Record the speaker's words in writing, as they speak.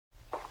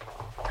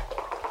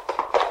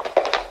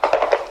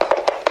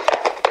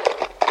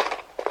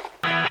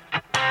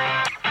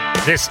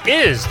This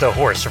is the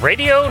Horse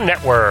Radio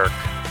Network.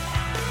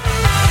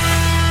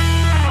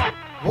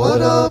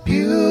 What a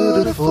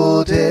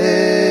beautiful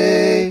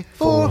day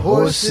for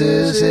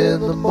horses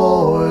in the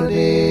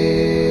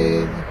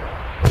morning.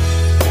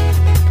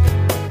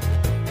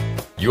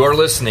 You are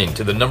listening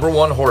to the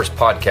 #1 horse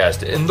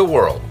podcast in the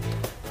world.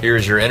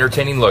 Here's your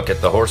entertaining look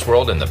at the horse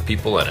world and the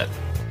people in it.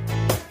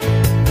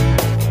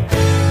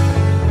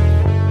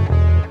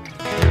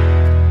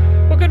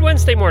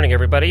 Wednesday morning,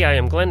 everybody. I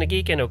am Glenn the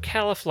Geek in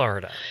Ocala,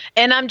 Florida.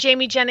 And I'm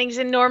Jamie Jennings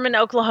in Norman,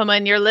 Oklahoma,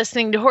 and you're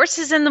listening to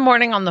Horses in the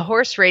Morning on the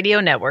Horse Radio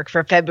Network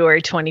for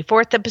February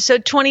 24th,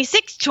 episode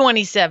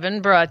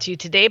 2627, brought to you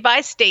today by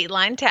State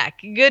Line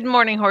Tack. Good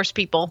morning, horse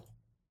people.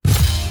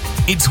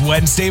 It's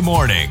Wednesday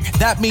morning.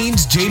 That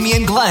means Jamie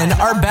and Glenn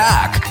are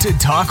back to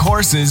talk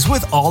horses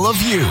with all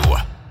of you.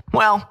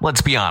 Well,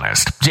 let's be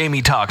honest.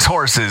 Jamie talks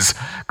horses.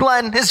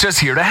 Glenn is just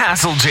here to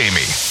hassle Jamie.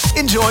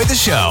 Enjoy the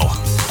show.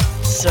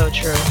 So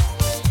true.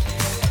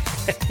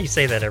 You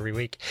say that every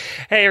week.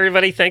 Hey,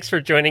 everybody. Thanks for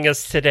joining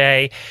us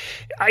today.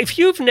 If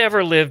you've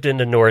never lived in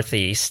the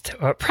Northeast,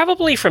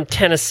 probably from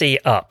Tennessee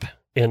up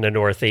in the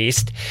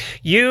Northeast,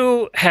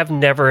 you have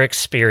never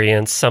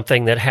experienced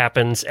something that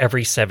happens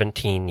every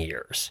 17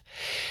 years.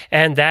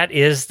 And that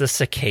is the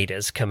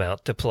cicadas come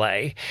out to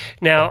play.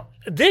 Now,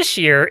 this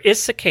year is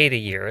cicada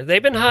year.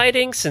 They've been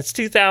hiding since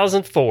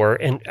 2004,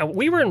 and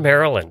we were in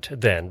Maryland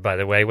then, by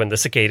the way, when the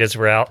cicadas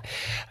were out,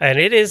 and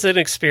it is an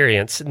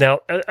experience.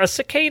 Now, a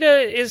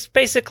cicada is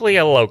basically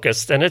a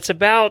locust, and it's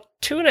about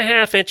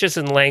 2.5 inches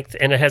in length,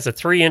 and it has a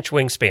 3-inch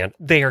wingspan.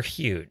 They are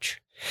huge.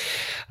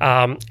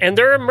 And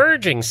they're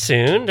emerging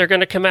soon. They're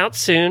going to come out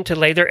soon to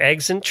lay their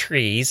eggs in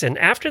trees. And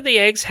after the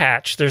eggs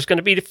hatch, there's going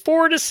to be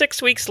 4 to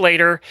 6 weeks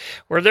later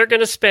where they're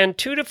going to spend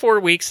 2 to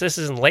 4 weeks, this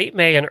is in late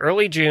May and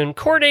early June,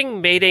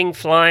 courting, mating,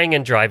 flying,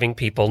 and driving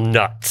people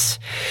nuts.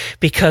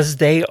 Because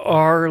they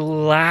are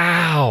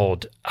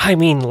loud. I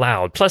mean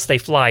loud. Plus they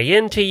fly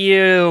into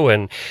you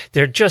and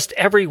they're just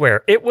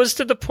everywhere. It was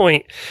to the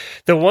point,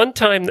 the one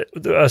time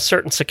that a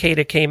certain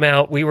cicada came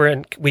out,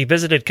 we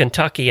visited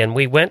Kentucky and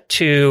we went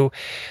to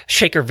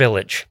Shaker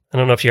Village. I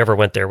don't know if you ever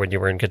went there when you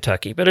were in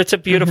Kentucky, but it's a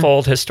beautiful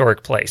old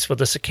historic place where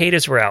the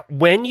cicadas were out.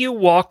 When you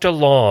walked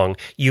along,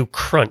 you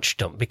crunched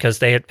them because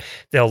they'll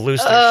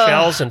lose their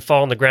shells and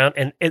fall on the ground.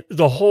 And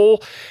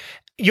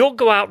you'll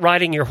go out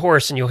riding your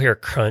horse and you'll hear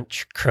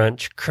crunch,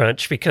 crunch,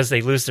 crunch because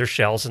they lose their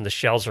shells and the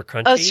shells are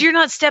crunchy. Oh, so you're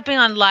not stepping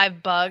on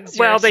live bugs?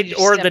 Well,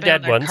 or the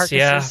dead ones. Carcasses.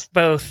 Yeah,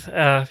 both.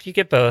 You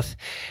get both.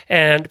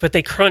 But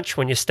they crunch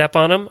when you step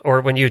on them,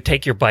 or when you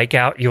take your bike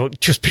out, you'll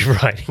just be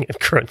riding and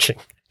crunching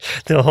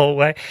the whole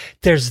way.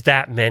 There's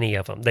that many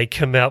of them. They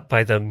come out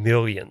by the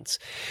millions.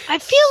 I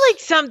feel like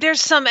there's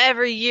some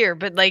every year,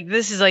 but like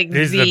this is like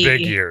these are the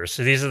big years.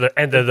 So they're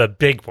the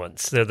big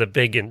ones. They're the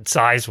big in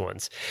size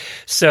ones.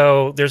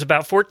 So there's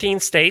about 14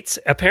 states.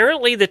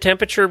 Apparently the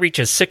temperature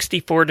reaches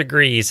 64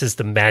 degrees is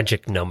the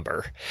magic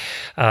number.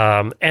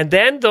 And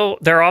then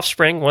their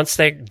offspring, once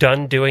they're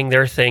done doing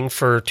their thing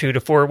for 2 to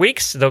 4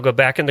 weeks, they'll go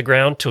back in the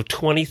ground till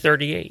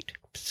 2038.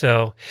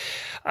 So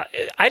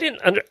I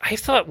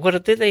thought,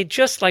 what did they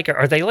just like?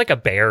 Are they like a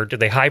bear? Do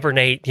they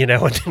hibernate, and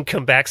then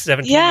come back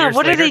 17 years later? Yeah,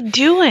 what are they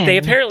doing? They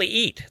apparently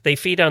eat. They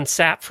feed on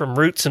sap from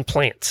roots and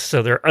plants.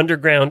 So they're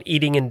underground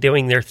eating and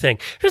doing their thing.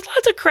 There's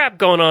lots of crap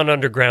going on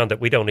underground that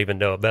we don't even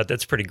know about.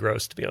 That's pretty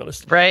gross, to be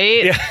honest.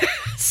 Right?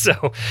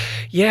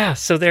 Yeah.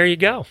 So there you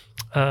go.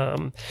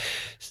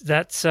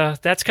 That's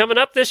coming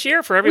up this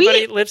year for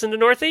everybody that lives in the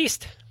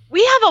Northeast.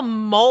 We have a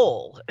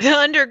mole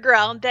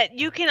underground that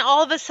you can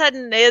all of a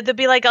sudden, there'll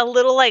be like a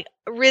little like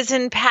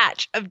risen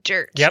patch of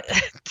dirt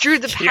through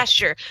the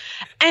pasture.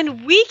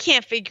 And we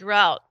can't figure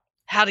out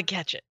how to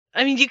catch it.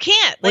 I mean, you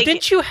can't. Well,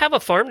 didn't you have a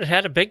farm that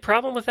had a big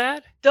problem with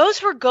that?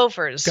 Those were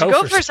gophers.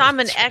 Gophers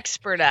I'm an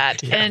expert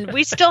at. Yeah. And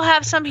we still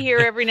have some here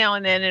every now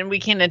and then, and we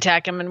can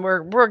attack them. And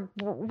we're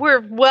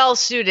well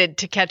suited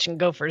to catching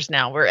gophers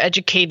now. We're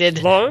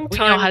educated. Long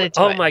time. We know how to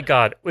do it. My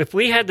God. If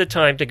we had the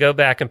time to go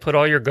back and put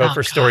all your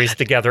gopher stories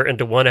together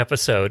into one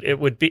episode, it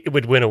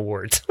would win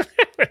awards.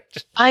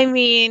 I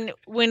mean,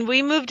 when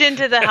we moved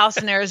into the house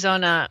in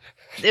Arizona,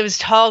 it was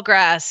tall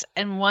grass.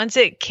 And once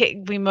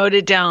we mowed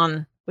it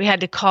down, we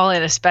had to call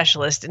in a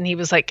specialist, and he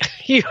was like,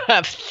 "You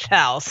have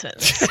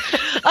thousands."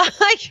 I'm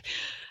like,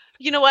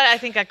 you know what? I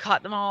think I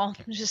caught them all.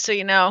 Just so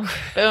you know,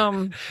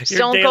 boom.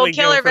 Stone Cold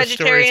Killer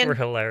vegetarian. Stories were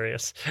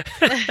hilarious.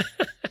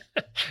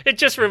 It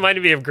just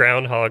reminded me of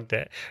Groundhog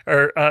Day,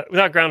 or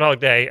not Groundhog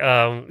Day.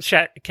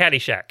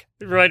 Caddyshack.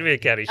 It reminded me of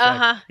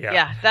Caddyshack.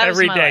 Yeah. That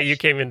every was day life. You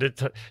came in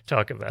to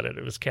talk about it.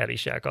 It was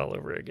Caddyshack all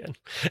over again.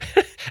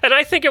 And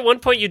I think at one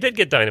point you did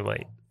get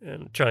dynamite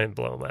and try and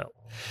blow them out.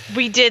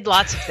 We did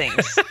lots of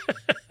things.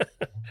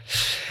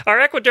 Our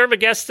Equiderma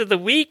guest of the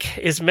week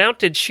is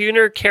mounted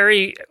shooter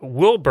Carrie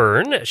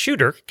Wilburn.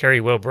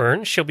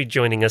 She'll be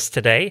joining us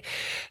today.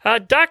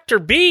 Dr.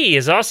 B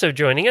is also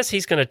joining us.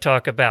 He's going to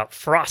talk about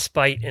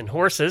frostbite in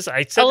horses.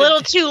 I said a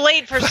little too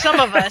late for some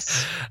of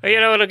us.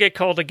 It'll get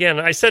cold again.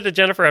 I said to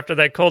Jennifer after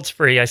that cold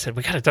spree, I said,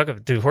 we got to talk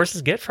about, do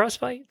horses get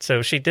frostbite?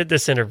 So she did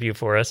this interview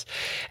for us.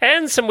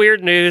 And some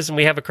weird news, and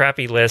we have a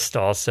crappy list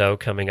also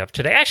coming up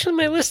today. Actually,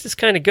 my list is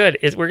kind of good.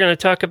 We're going to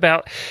talk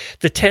about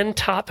the 10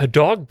 top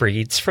dog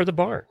breeds for the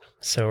barn.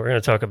 So we're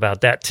going to talk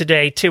about that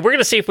today, too. We're going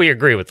to see if we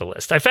agree with the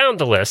list. I found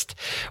the list.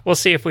 We'll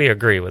see if we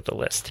agree with the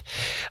list.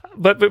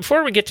 But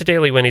before we get to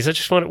Daily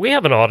Winnies, we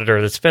have an auditor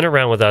that's been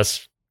around with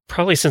us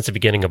probably since the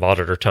beginning of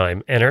auditor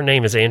time, and her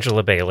name is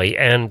Angela Bailey.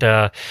 And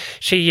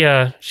she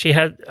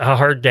had a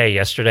hard day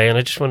yesterday, and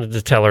I just wanted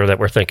to tell her that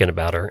we're thinking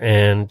about her.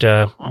 And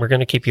we're going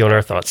to keep you on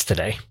our thoughts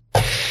today.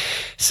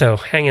 So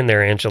hang in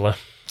there, Angela.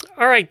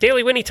 All right,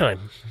 Daily Winnie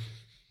time.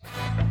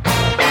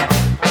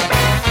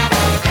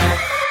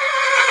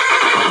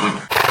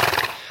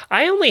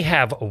 I only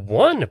have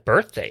one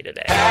birthday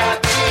today.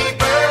 Happy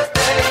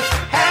birthday,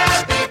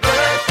 happy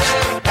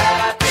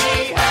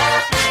birthday,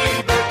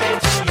 happy birthday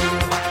to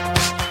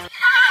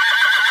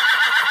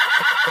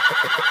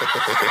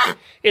you.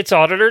 It's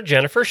Auditor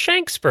Jennifer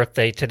Shank's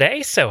birthday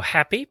today, so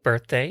happy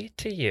birthday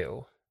to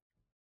you.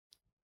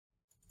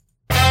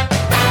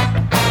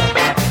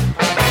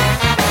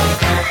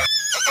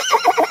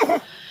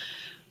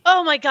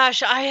 Oh my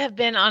gosh, I have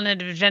been on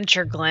an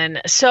adventure,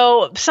 Glenn.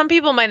 So some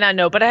people might not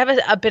know, but I have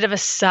a bit of a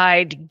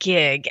side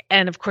gig.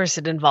 And of course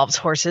it involves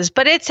horses,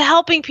 but it's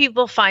helping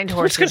people find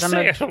horses.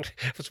 I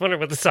was wondering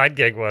what the side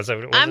gig was. I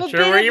wasn't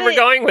sure where you were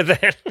going with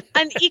that.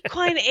 An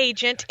equine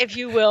agent, if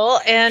you will.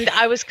 And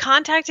I was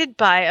contacted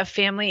by a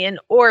family in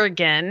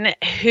Oregon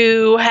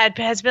who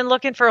has been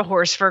looking for a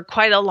horse for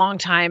quite a long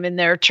time. And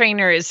their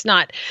trainer is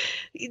not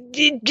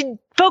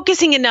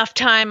focusing enough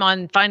time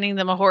on finding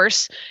them a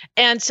horse.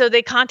 And so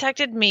they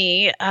contacted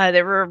me.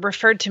 They were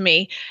referred to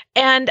me,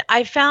 and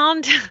I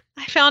found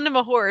him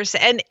a horse.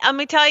 And let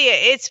me tell you,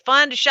 it's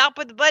fun to shop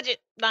with the budget.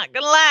 Not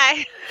gonna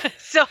lie.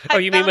 So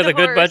you mean with a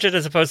good budget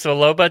as opposed to a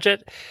low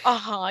budget?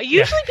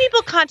 Usually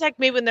people contact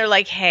me when they're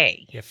like,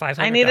 "Hey,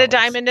 I need a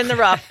diamond in the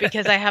rough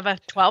because I have a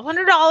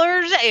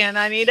 $1,200 and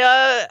I need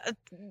a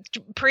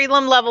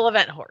prelim level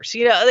event horse."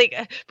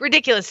 Like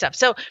ridiculous stuff.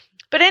 So.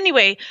 But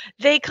anyway,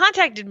 they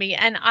contacted me,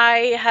 and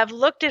I have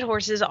looked at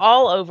horses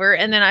all over,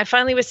 and then I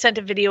finally was sent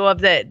a video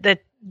of the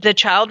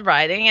child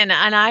riding, and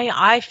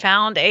I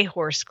found a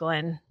horse,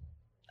 Glenn.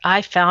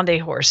 I found a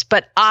horse,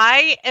 but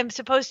I am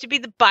supposed to be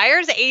the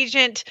buyer's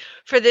agent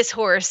for this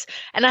horse,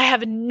 and I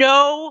have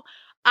no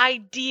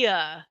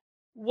idea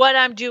what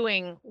I'm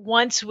doing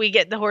once we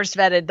get the horse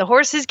vetted. The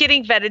horse is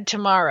getting vetted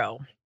tomorrow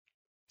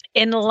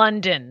in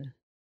London.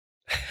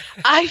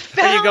 Are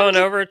you going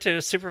over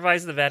to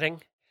supervise the vetting?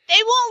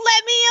 They won't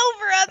let me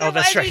over,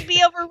 otherwise we'd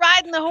be over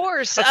riding the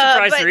horse. I'm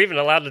surprised they're even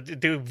allowed to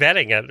do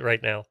vetting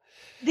right now.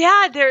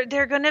 Yeah,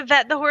 they're going to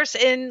vet the horse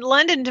in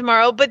London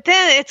tomorrow. But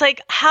then it's like,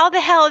 how the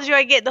hell do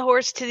I get the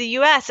horse to the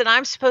U.S.? And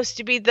I'm supposed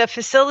to be the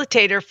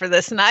facilitator for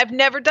this, and I've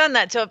never done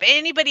that. So if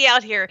anybody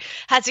out here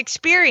has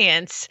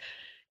experience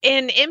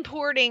in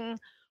importing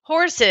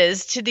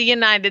horses to the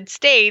United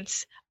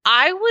States,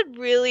 I would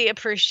really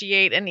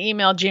appreciate an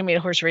email,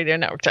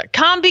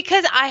 jamie@horseradionetwork.com,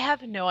 because I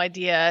have no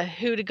idea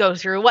who to go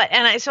through what.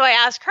 And so I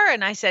asked her,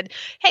 and I said,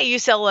 "Hey, you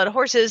sell a lot of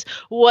horses.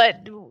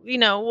 What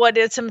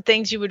are some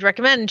things you would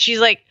recommend?" And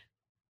she's like,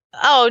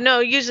 "Oh,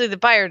 no, usually the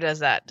buyer does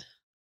that."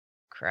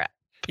 Crap.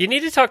 You need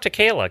to talk to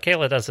Kayla.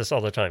 Kayla does this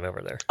all the time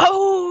over there.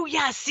 Oh,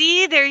 yeah.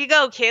 See, there you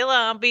go, Kayla.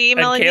 I'll be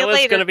emailing you later.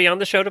 Kayla's going to be on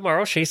the show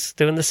tomorrow. She's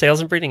doing the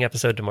sales and breeding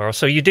episode tomorrow.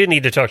 So you do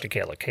need to talk to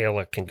Kayla.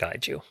 Kayla can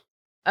guide you.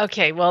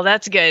 Okay, well,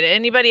 that's good.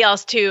 Anybody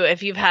else, too,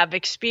 if you have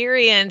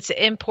experience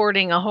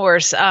importing a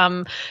horse,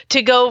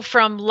 to go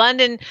from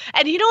London.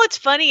 And you know what's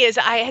funny is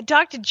I had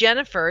talked to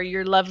Jennifer,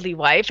 your lovely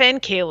wife,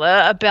 and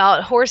Kayla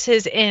about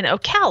horses in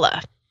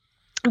Ocala,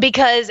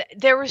 because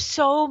there were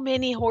so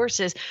many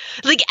horses.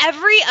 Like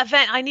every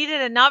event, I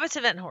needed a novice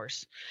event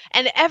horse.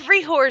 And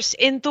every horse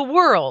in the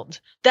world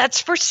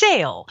that's for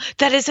sale,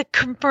 that is a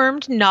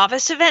confirmed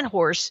novice event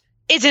horse,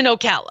 is in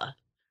Ocala.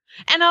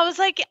 And I was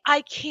like,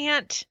 I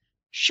can't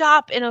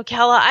shop in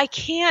Ocala. I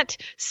can't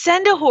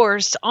send a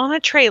horse on a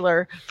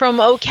trailer from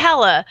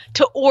Ocala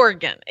to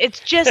Oregon. It's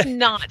just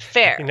not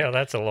fair.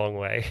 That's a long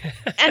way.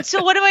 And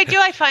so what do?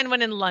 I find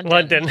one in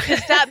London.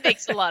 Because that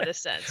makes a lot of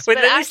sense. But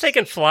at least they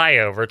can fly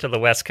over to the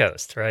West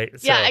Coast, right?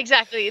 Yeah,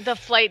 exactly. The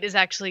flight is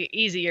actually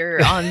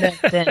easier on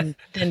than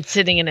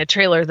sitting in a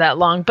trailer that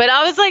long. But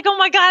I was like, oh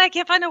my God, I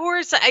can't find a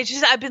horse.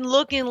 I've been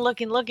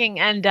looking.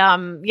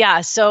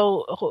 And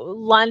so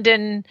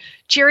London,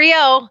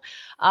 cheerio.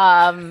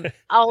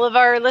 All of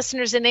our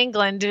listeners in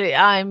England,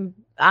 I'm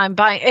I'm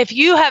buying. If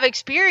you have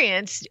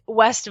experience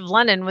west of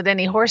London with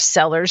any horse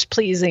sellers,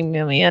 please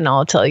email me and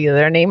I'll tell you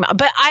their name.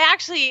 But I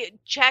actually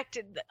checked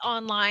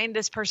online.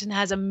 This person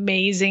has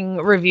amazing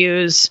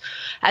reviews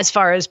as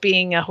far as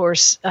being a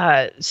horse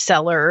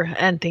seller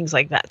and things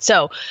like that.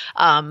 So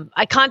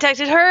I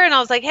contacted her and I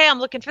was like, hey, I'm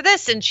looking for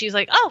this. And she's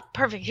like, oh,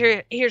 perfect.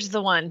 Here's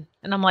the one.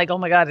 And I'm like, oh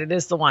my God, it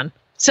is the one.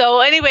 So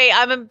anyway,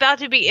 I'm about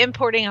to be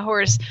importing a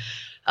horse.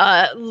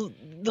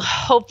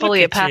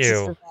 Hopefully it passes.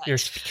 You. You're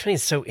becoming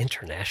so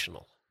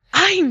international.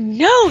 I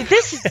know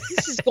this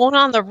is going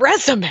on the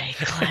resume,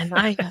 Glenn.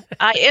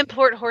 I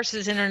import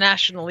horses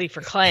internationally for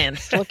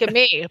clients. Look at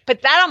me.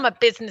 Put that on my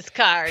business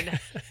card.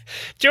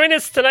 Join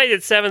us tonight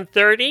at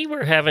 7:30.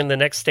 We're having the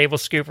next Stable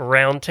Scoop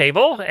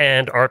Roundtable,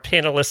 and our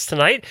panelists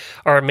tonight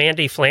are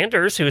Mandy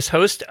Flanders, who is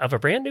host of a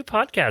brand new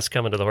podcast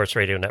coming to the Horse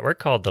Radio Network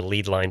called the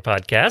Lead Line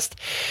Podcast.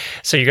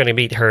 So you're going to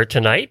meet her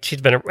tonight.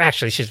 She's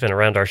been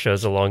around our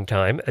shows a long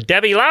time.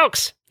 Debbie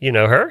Laux. You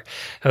know her,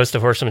 host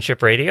of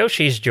Horsemanship Radio.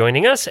 She's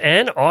joining us,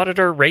 and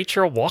auditor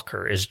Rachel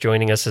Walker is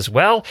joining us as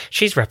well.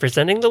 She's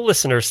representing the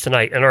listeners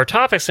tonight. And our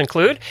topics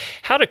include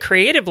how to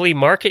creatively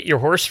market your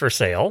horse for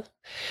sale,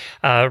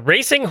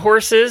 racing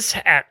horses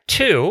at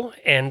 2,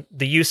 and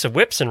the use of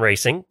whips in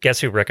racing.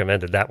 Guess who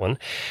recommended that one?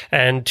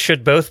 And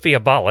should both be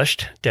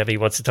abolished. Debbie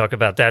wants to talk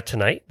about that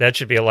tonight. That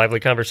should be a lively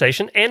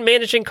conversation. And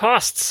managing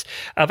costs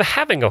of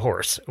having a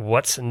horse.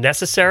 What's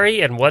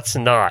necessary and what's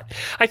not.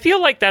 I feel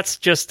like that's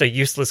just a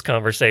useless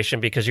conversation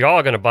because you're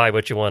all going to buy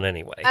what you want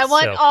anyway. I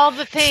want all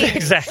the things.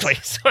 Exactly.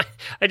 So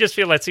I just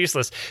feel that's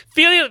useless.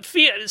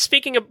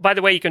 Speaking of, by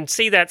the way, you can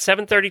see that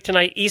 7:30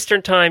 tonight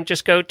Eastern Time.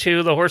 Just go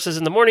to the Horses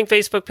in the Morning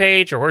Facebook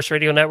page or Horse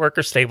Radio Network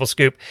or Stable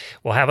Scoop.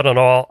 We'll have it on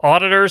all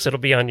auditors. It'll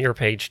be on your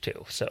page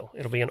too. So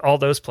it'll be in all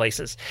those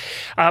places.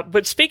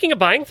 But speaking of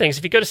buying things,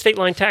 if you go to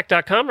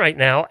statelinetack.com right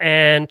now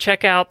and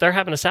check out, they're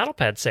having a saddle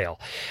pad sale.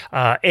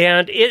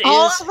 And it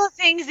all is of the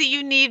things that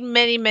you need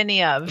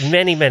many of.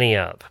 Many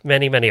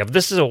of.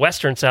 This is a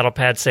Western saddle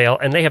pad sale,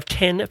 and they have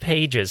 10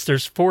 pages.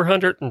 There's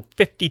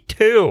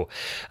 452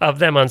 of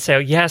them on sale.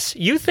 Yes,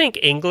 you think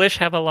English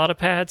have a lot of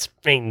pads?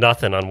 Ain't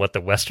nothing on what the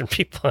Western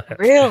people have.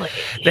 Really?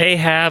 They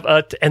have,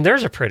 and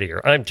theirs are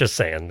prettier. I'm just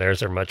saying,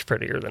 theirs are much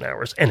prettier than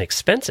ours, and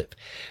expensive.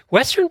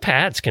 Western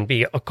pads can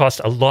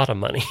cost a lot of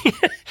money.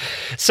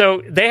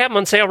 So they have them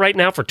on sale right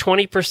now for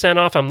 20%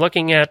 off. I'm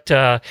looking at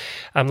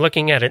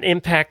an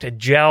Impact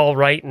Gel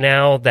right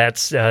now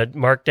that's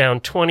marked down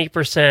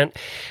 20%.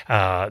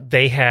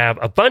 They have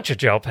a bunch of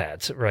gel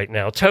pads right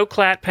now.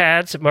 Toe-clat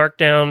pads marked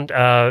down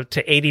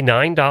to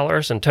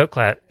 $89, and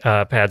toe-clat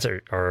pads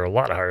are a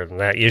lot higher than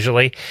that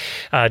usually.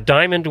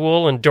 Diamond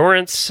Wool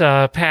Endurance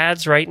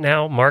pads right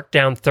now marked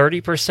down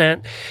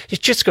 30%.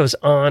 It just goes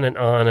on and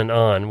on and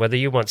on. Whether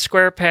you want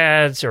square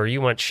pads or you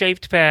want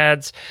shaped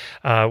pads,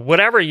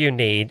 whatever you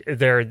need,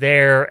 they're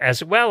there,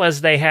 as well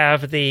as they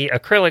have the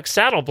acrylic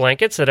saddle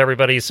blankets that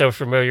everybody is so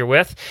familiar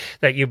with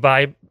that you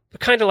buy,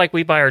 kind of like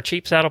we buy our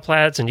cheap saddle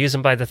plaids and use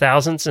them by the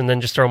thousands and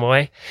then just throw them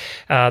away.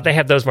 They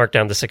have those marked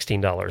down to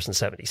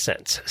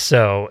 $16.70.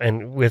 So,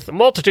 and with a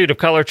multitude of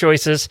color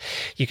choices,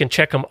 you can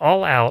check them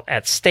all out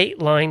at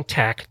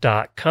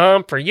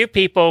statelinetack.com. For you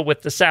people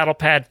with the saddle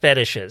pad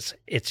fetishes,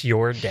 it's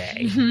your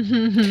day.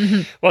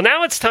 Well,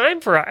 now it's time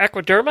for our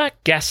Equiderma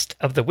Guest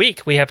of the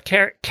Week. We have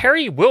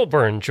Carrie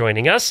Wilburn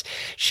joining us.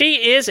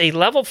 She is a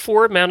level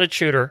 4 mounted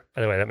shooter.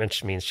 By the way,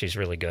 that means she's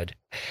really good.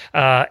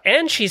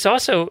 And she's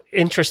also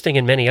interesting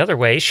in many other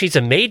ways. She's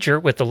a major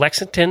with the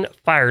Lexington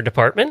Fire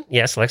Department.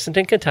 Yes,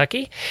 Lexington,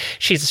 Kentucky.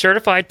 She's a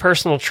certified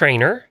personal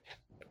trainer.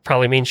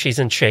 Probably means she's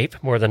in shape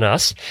more than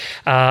us.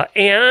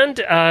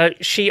 And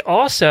she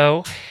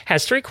also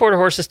has 3 quarter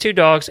horses, 2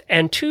 dogs,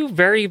 and 2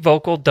 very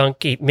vocal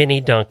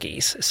mini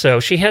donkeys. So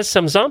she has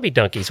some zombie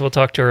donkeys. We'll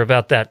talk to her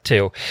about that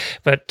too.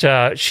 But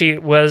she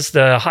was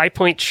the High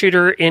Point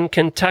shooter in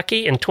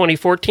Kentucky in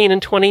 2014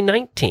 and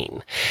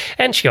 2019.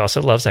 And she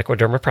also loves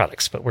Equiderma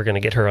products, but we're going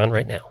to get her on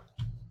right now.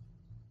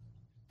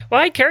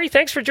 Well, hi, Carrie.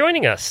 Thanks for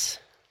joining us.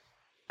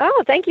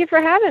 Oh, thank you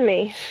for having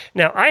me.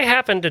 Now, I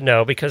happen to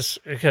know because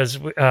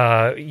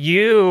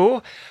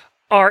you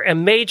are a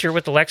major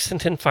with the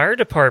Lexington Fire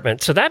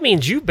Department. So that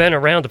means you've been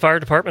around the fire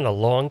department a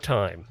long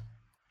time.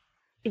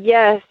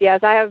 Yes. I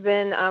have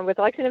been with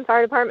the Lexington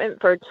Fire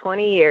Department for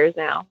 20 years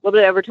now, a little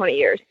bit over 20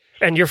 years.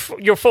 And you're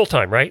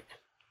full-time, right?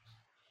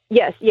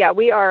 Yes,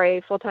 we are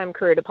a full-time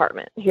career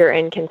department here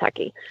in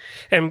Kentucky.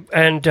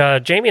 And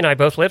Jamie and I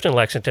both lived in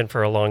Lexington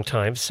for a long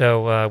time,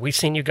 so we've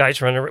seen you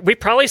guys run around. We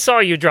probably saw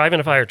you driving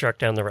a fire truck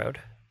down the road.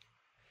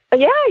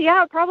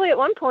 Yeah, probably at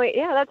one point.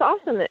 Yeah, that's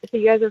awesome that so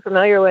you guys are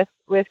familiar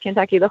with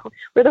Kentucky.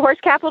 We're the horse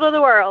capital of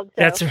the world.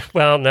 So.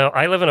 No,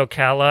 I live in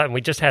Ocala, and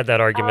we just had that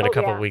argument a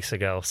couple of weeks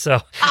ago. So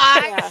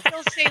I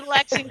still say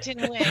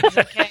Lexington wins,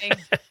 okay?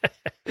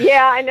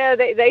 Yeah, I know.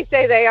 They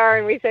say they are,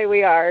 and we say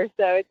we are.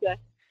 So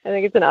I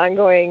think it's an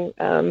ongoing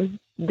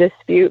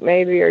dispute,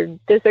 maybe, or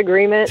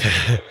disagreement.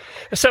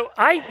 So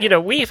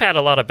we've had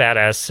a lot of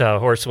badass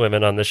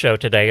horsewomen on the show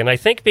today, and I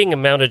think being a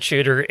mounted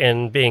shooter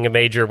and being a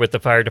major with the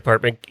fire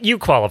department, you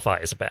qualify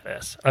as a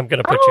badass. I'm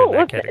going to put you in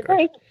that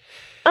category.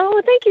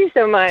 Oh, thank you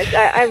so much.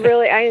 I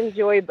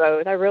enjoy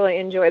both. I really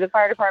enjoy the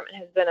fire department.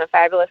 Has been a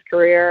fabulous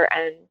career,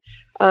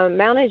 and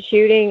mounted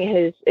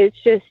shooting it's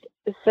just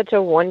such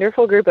a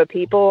wonderful group of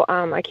people.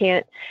 I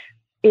can't,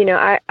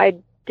 I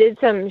did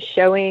some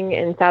showing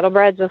in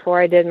saddlebreds before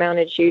I did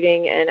mounted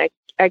shooting, and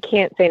I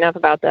can't say enough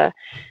about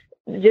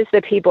just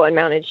the people in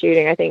mounted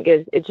shooting. I think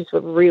it's just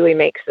what really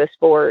makes the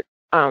sport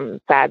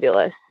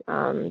fabulous.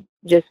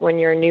 Just when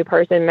you're a new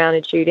person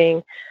mounted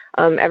shooting,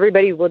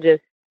 everybody will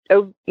just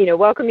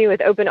welcome you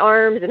with open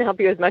arms and help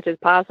you as much as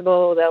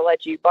possible. They'll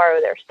let you borrow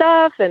their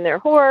stuff and their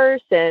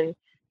horse, and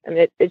I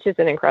mean it's just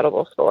an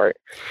incredible sport.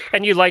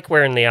 And you like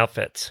wearing the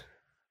outfits.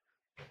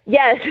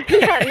 Yes,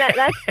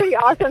 that's pretty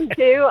awesome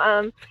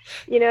too.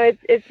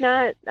 It's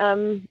not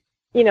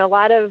a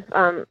lot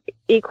of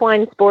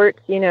equine sports.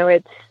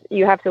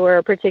 You have to wear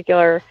a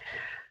particular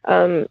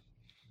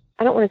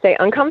I don't want to say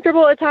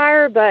uncomfortable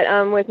attire,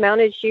 but with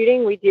mounted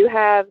shooting, we do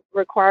have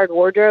required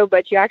wardrobe,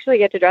 but you actually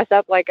get to dress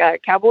up like a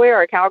cowboy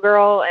or a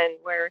cowgirl and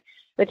wear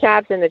the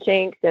chaps and the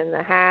chinks and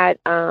the hat.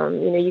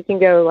 You can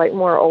go like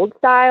more old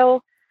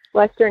style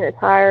Western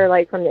attire,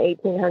 like from the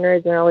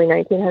 1800s and early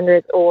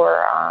 1900s,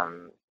 or,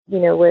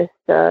 with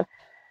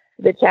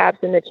the chaps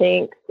and the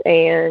chinks,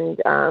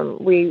 and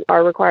we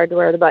are required to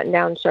wear the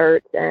button-down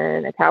shirts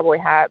and a cowboy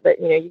hat,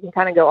 but you can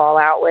kind of go all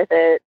out with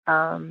it,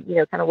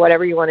 kind of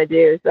whatever you want to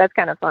do. So that's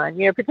kind of fun.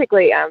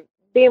 Particularly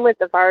being with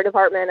the fire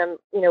department, I'm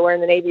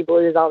wearing the navy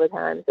blues all the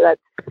time, so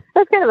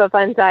that's kind of a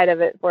fun side of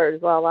it for it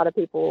as well. A lot of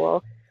people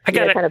will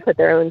kind of put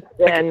their own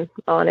spin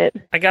on it.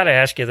 I got to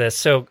ask you this.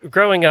 So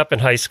growing up in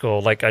high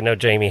school, like I know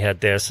Jamie had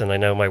this, and I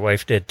know my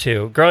wife did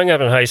too. Growing up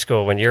in high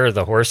school, when you're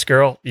the horse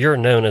girl, you're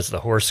known as the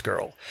horse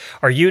girl.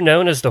 Are you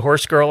known as the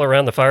horse girl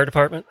around the fire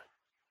department?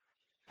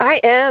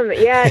 I am,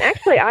 yeah. And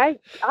actually, I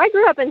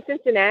grew up in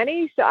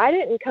Cincinnati, so I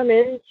didn't come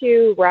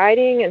into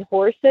riding and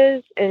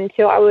horses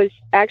until I was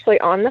actually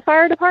on the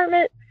fire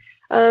department.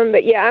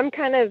 But yeah, I'm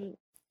kind of,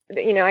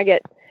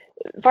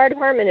 fire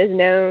department is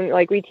known,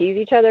 like we tease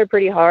each other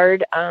pretty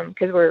hard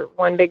because we're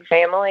one big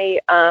family.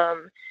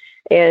 And,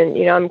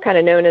 I'm kind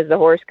of known as the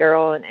horse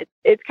girl. And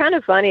it's kind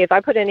of funny. If I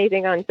put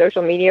anything on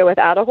social media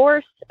without a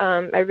horse,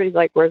 everybody's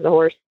like, where's the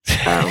horse?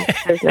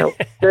 There's no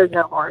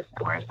horse.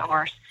 Where's the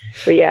horse?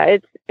 But yeah,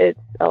 it's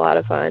a lot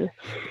of fun.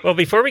 Well,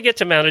 before we get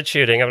to mounted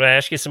shooting, I'm going to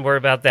ask you some more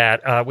about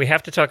that. We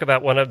have to talk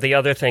about one of the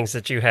other things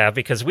that you have,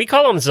 because we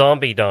call them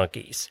zombie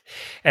donkeys.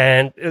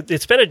 And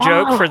it's been a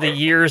joke for the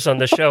years on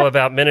the show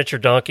about miniature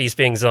donkeys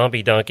being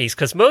zombie donkeys,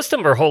 because most of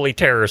them are holy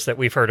terrors that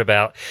we've heard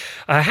about.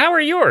 How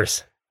are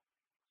yours?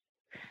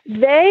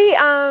 They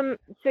are,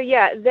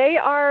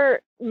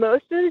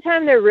 most of the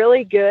time they're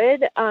really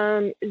good.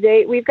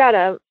 We've got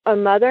a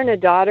mother and a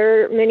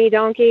daughter mini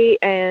donkey,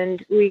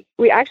 and we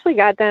actually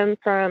got them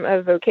from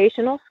a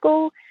vocational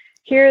school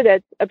here.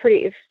 That's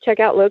check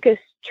out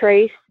Locust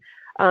Trace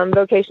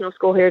vocational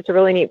school here. It's a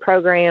really neat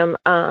program.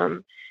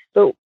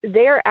 But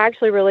they're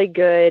actually really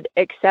good,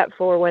 except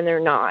for when they're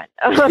not.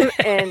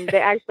 And they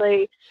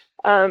actually,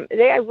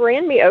 they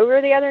ran me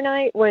over the other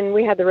night when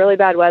we had the really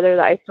bad weather,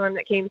 the ice storm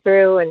that came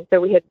through. And so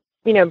we had,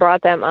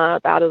 brought them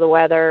up out of the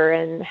weather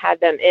and had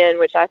them in,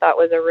 which I thought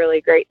was a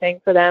really great thing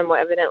for them. Well,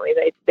 evidently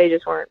they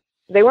just weren't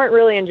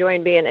really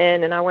enjoying being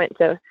in. And I went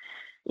to,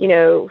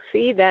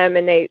 feed them,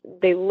 and they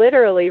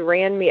literally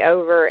ran me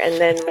over and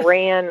then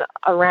ran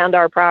around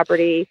our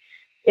property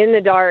in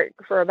the dark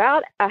for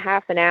about a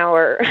half an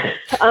hour.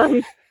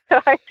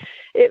 I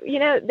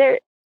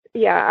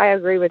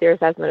agree with your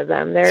assessment of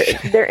them.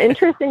 They're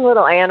interesting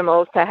little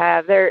animals to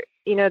have. They're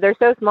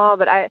so small,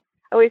 but I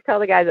always tell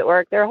the guys at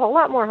work, they're a whole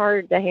lot more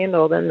hard to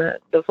handle than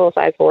the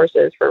full-size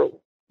horses for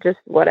just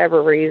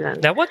whatever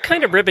reason. Now, what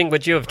kind of ribbing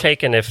would you have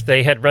taken if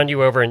they had run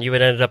you over and you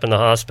had ended up in the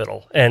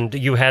hospital and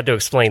you had to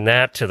explain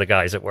that to the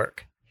guys at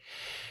work?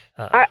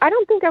 I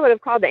don't think I would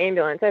have called the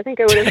ambulance. I think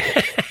I would have...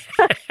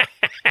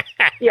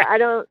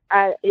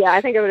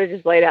 I think I would have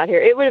just laid out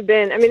here. It would have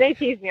been, they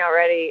teased me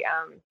already,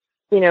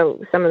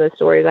 some of the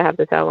stories I have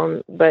to tell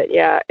them, but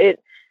yeah,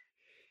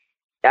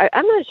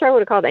 I'm not sure I would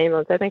have called the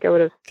ambulance. I think I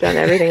would have done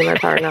everything in my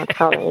power not to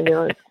call the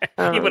ambulance.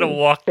 You would have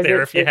walked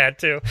there if you had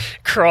to,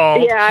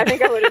 crawled. Yeah, I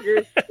think I would have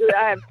just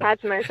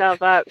patched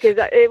myself up, because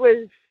it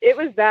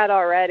was bad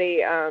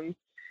already. I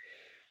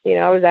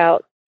was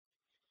out.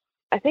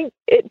 I think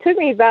it took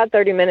me about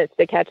 30 minutes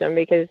to catch them,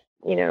 because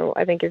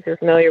I think if you're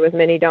familiar with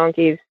mini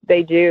donkeys,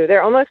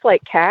 they're almost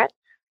like cats.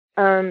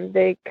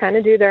 They kind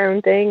of do their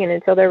own thing, and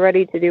until they're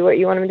ready to do what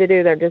you want them to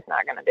do, they're just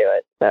not going to do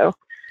it. So,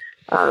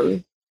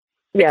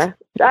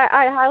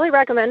 I highly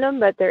recommend them,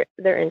 but they're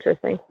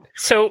interesting.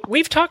 So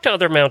we've talked to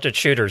other mounted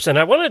shooters, and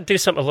I want to do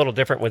something a little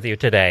different with you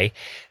today.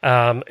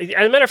 As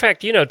a matter of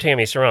fact,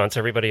 Tammy Sarance.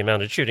 Everybody in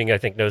mounted shooting, I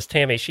think, knows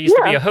Tammy. She used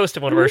to be a host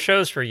of one of our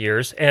shows for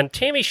years, and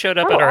Tammy showed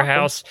up at our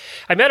house.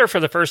 I met her for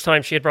the first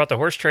time. She had brought the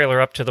horse trailer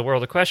up to the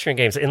World Equestrian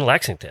Games in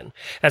Lexington.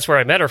 That's where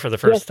I met her for the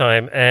first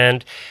time,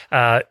 and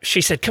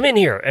she said, "Come in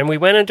here." And we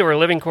went into her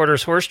living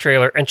quarters horse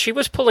trailer, and she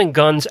was pulling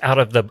guns out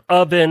of the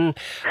oven,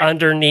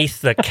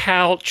 underneath the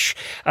couch,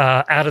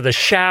 out of the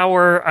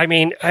shower.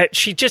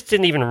 She just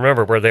didn't even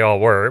remember where they they all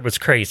were. It was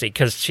crazy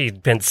because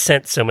she'd been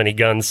sent so many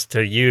guns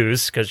to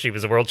use because she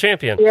was a world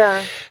champion.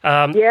 Yeah.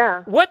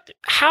 Yeah.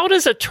 How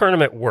does a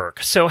tournament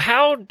work? So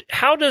how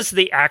does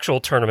the actual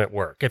tournament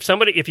work?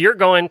 If you're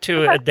going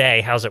to a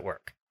day, how's it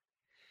work?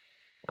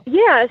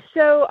 Yeah,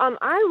 so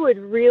I would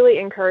really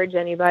encourage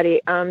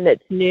anybody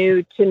that's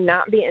new to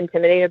not be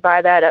intimidated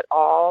by that at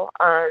all.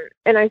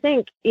 And I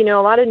think, a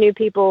lot of new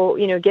people,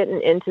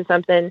 getting into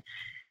something,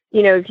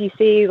 if you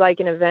see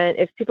like an event,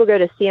 if people go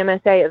to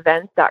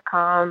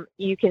cmsaevents.com,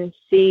 you can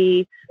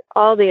see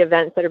all the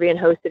events that are being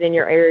hosted in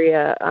your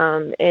area.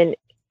 And,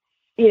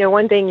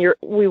 one thing,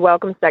 we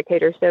welcome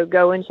spectators, so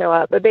go and show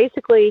up. But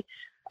basically,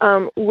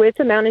 with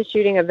a mounted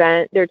shooting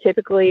event, they're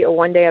typically a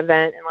one-day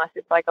event unless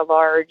it's like a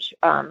large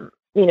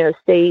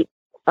state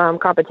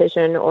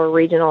competition or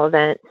regional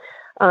event.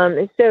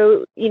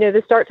 So,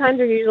 the start times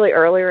are usually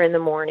earlier in the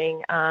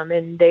morning,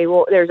 and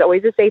there's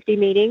always a safety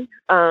meeting,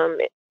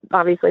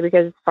 obviously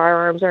because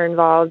firearms are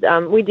involved.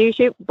 We do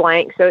shoot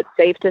blank, so it's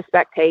safe to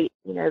spectate.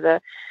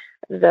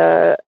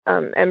 The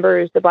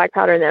embers, the black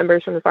powder and the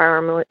embers from the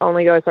firearm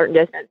only go a certain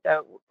distance.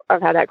 So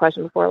I've had that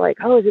question before, like,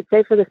 oh, is it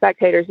safe for the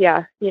spectators?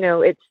 Yeah.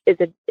 It's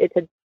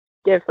a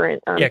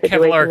different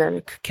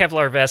situation.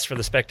 Kevlar vests for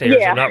the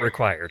spectators are not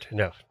required.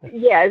 No.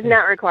 Yeah, it's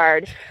not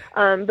required.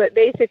 But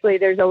basically,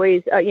 there's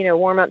always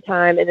warm up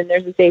time, and then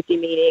there's a safety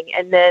meeting,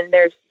 and then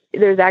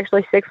there's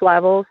actually 6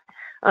 levels.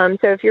 So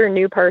if you're a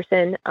new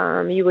person,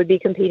 you would be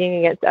competing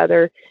against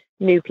other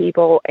new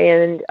people,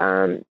 and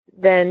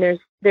then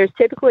there's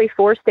typically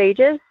 4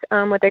 stages,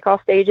 what they call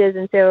stages,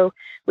 and so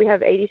we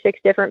have 86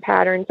 different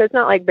patterns. So it's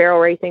not like barrel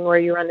racing where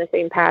you run the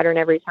same pattern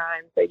every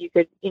time. So you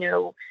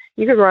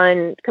could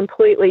run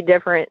completely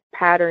different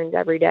patterns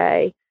every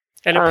day.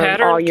 And a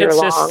pattern all year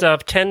consists long.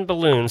 of 10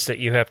 balloons that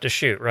you have to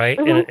shoot, right?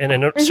 Mm-hmm.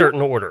 In a certain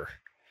order.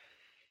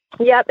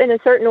 Yep, in a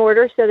certain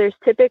order. So there's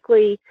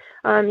typically,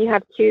 you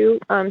have 2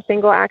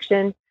 single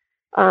action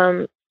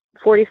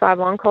 45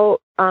 long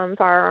Colt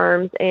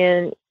firearms,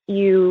 and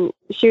you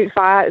shoot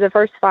 5. The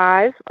first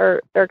 5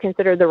 are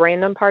considered the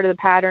random part of the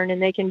pattern,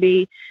 and they can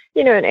be,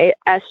 an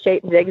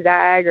S-shaped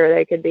zigzag, or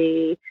they could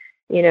be,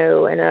 in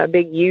a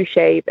big U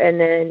shape.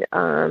 And then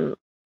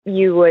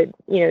you would,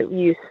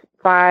 use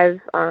 5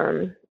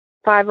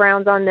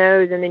 rounds on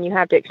those, and then you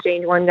have to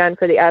exchange one gun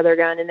for the other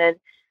gun. And then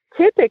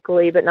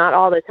typically, but not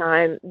all the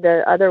time,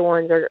 the other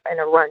ones are in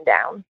a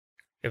rundown.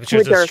 If it's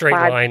just a straight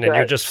line and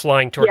you're just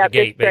flying toward the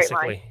gate,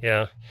 basically.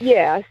 Yeah.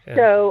 Yeah.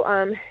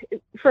 So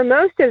for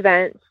most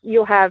events,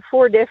 you'll have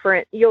 4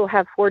 different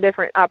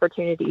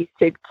opportunities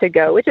to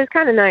go, which is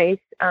kind of nice.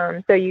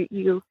 So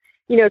you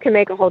can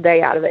make a whole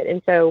day out of it.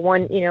 And so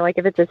one, like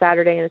if it's a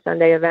Saturday and a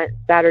Sunday event,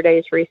 Saturday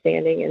is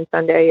freestanding and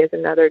Sunday is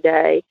another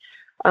day.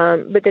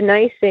 But the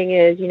nice thing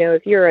is,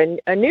 if you're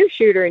a new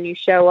shooter and you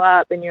show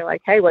up and you're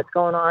like, hey, what's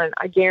going on?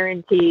 I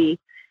guarantee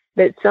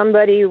that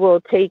somebody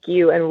will take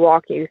you and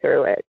walk you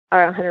through it. I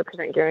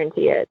 100%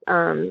 guarantee it.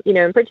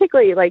 And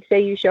particularly, like, say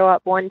you show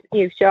up on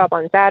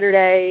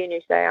Saturday and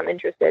you say, I'm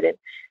interested in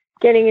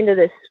getting into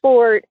this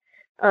sport.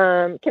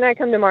 Can I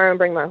come tomorrow and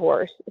bring my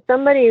horse?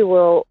 Somebody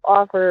will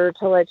offer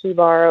to let you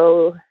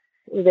borrow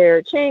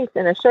their chinks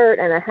and a shirt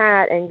and a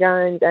hat and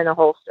guns and a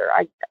holster.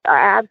 I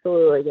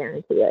absolutely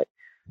guarantee it.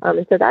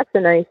 And so that's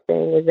the nice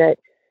thing, is that,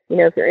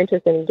 if you're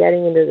interested in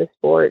getting into the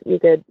sport, you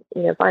could,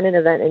 find an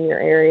event in your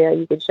area.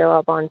 You could show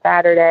up on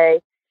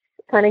Saturday,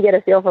 kind of get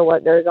a feel for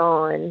what goes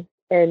on,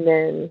 and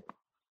then,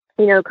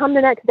 come the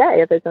next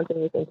day if it's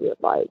something you think you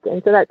would like.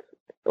 And so that's,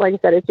 like I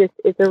said,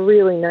 it's a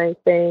really nice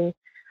thing.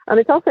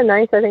 It's also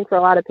nice, I think, for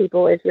a lot of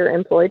people, if you're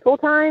employed full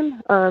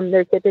time.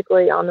 They're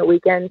typically on the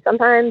weekend.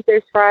 Sometimes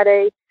there's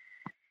Friday,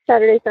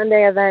 Saturday,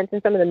 Sunday events,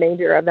 and some of the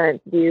major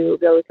events do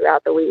go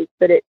throughout the week.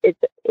 But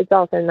it's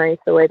also nice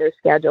the way they're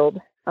scheduled.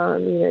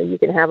 You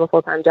can have a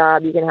full-time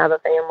job, you can have a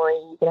family,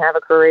 you can have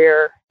a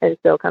career, and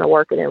still kind of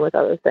work it in with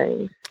other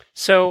things.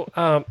 So,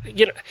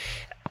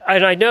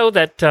 and I know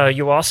that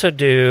you also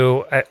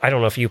do, I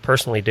don't know if you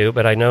personally do,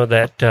 but I know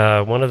that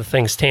one of the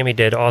things Tammy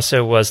did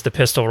also was the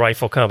pistol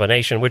rifle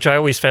combination, which I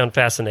always found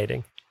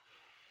fascinating.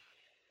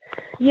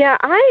 Yeah,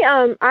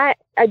 I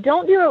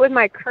don't do it with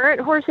my current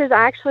horses.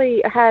 I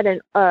actually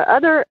had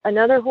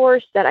another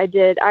horse that I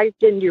did. I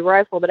didn't do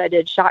rifle, but I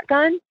did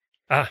shotgun.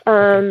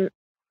 Okay.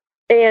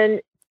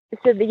 And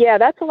so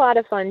that's a lot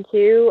of fun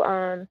too.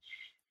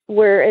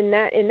 Where in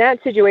that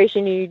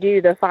situation you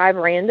do the 5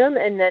 random,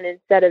 and then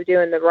instead of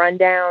doing the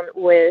rundown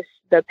with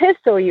the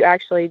pistol, you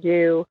actually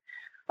do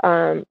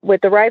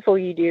with the rifle,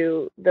 you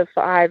do the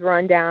 5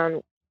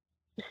 rundown.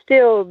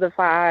 Still the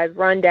 5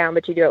 rundown,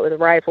 but you do it with a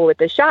rifle. With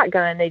the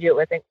shotgun, they do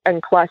it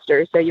in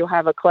clusters. So you'll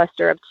have a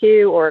cluster of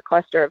 2 or a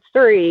cluster of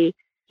 3.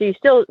 So you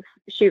still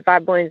shoot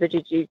 5 balloons, but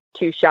you do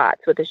 2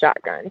 shots with the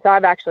shotgun. So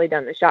I've actually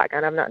done the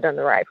shotgun. I've not done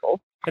the rifle.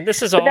 And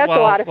this is all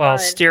while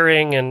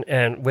steering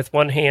and with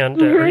one hand,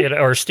 Mm-hmm.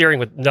 or steering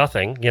with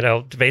nothing.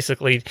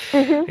 Basically,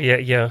 Mm-hmm.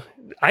 yeah.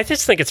 I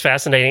just think it's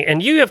fascinating.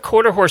 And you have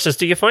quarter horses.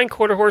 Do you find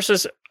quarter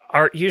horses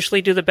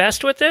usually do the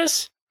best with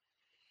this?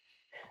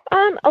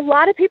 A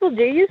lot of people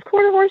do use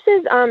quarter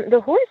horses.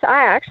 The horse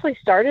I actually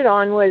started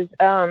on was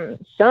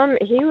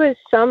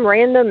some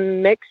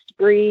random mixed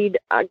breed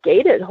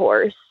gaited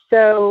horse.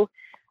 So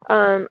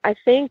I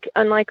think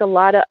unlike a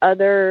lot of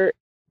other,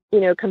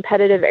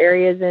 competitive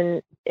areas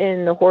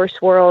in the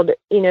horse world,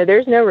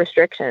 there's no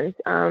restrictions.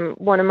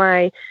 One of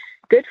my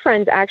good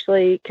friends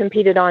actually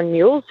competed on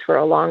mules for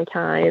a long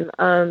time.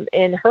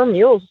 And her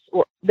mules,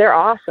 they're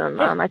awesome.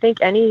 I think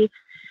any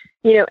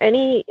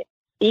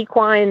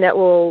equine that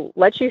will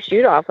let you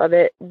shoot off of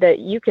it that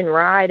you can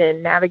ride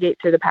and navigate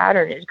through the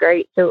pattern is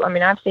great. So,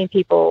 I've seen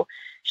people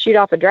shoot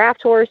off of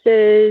draft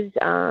horses,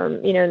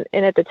 and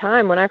at the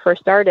time when I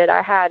first started,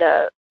 I had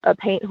a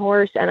paint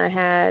horse and I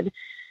had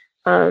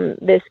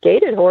this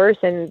gaited horse,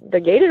 and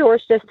the gaited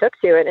horse just took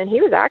to it. And he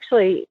was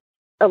actually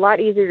a lot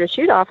easier to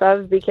shoot off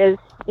of because,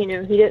 he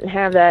didn't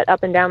have that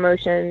up and down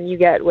motion you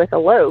get with a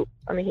lope.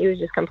 He was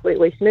just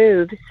completely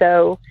smooth.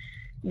 So,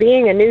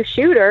 being a new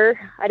shooter,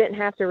 I didn't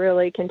have to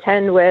really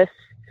contend with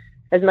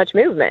as much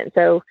movement.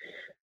 So,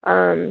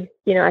 I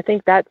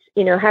think that's,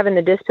 having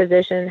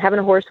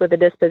a horse with a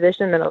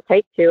disposition that'll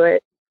take to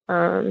it,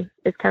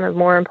 is kind of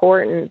more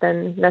important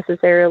than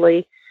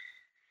necessarily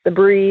the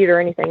breed or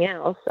anything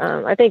else.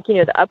 I think,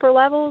 the upper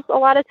levels a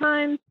lot of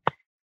times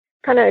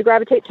kind of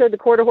gravitate toward the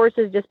quarter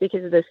horses just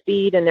because of the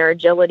speed and their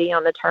agility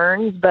on the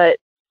turns. But,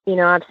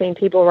 I've seen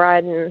people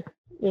riding,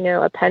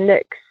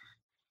 appendix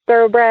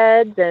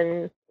thoroughbreds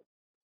and,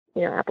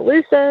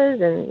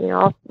 Appaloosas and,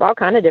 all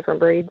kind of different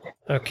breeds.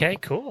 Okay,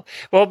 cool.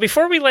 Well,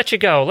 before we let you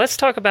go, let's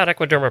talk about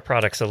Equiderma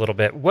products a little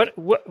bit.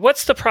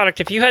 What's the product,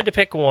 if you had to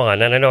pick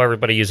one, and I know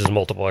everybody uses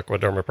multiple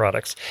Equiderma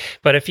products,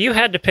 but if you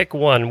had to pick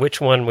one,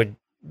 which one would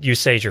you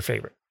say is your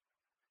favorite?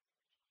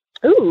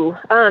 Ooh,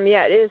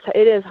 yeah,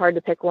 it is hard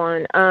to pick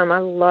one. I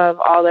love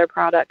all their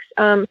products.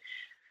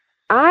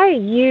 I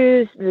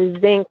use the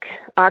zinc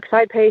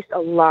oxide paste a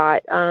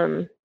lot.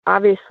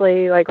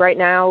 Obviously, like right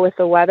now with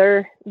the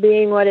weather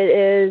being what it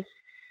is,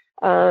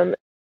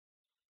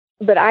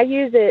 but I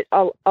use it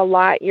a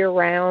lot year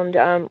round.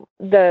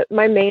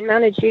 My main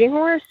mounted shooting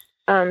horse,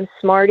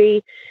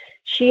 Smarty,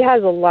 she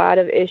has a lot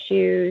of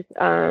issues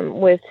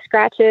with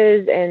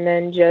scratches, and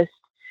then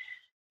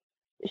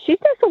she's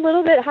just a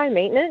little bit high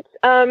maintenance.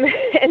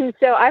 And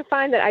so I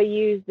find that I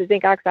use the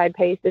zinc oxide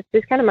paste. It's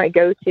just kind of my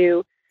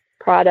go-to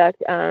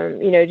product. I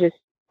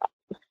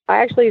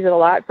actually use it a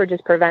lot for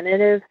just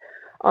preventative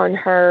on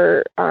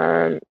her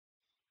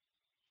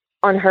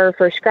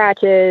for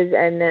scratches,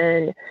 and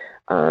then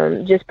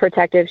just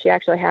protective. She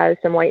actually has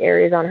some white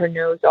areas on her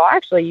nose, so I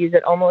actually use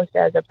it almost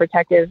as a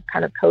protective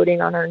kind of coating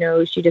on her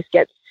nose. She's just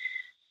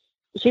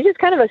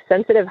kind of a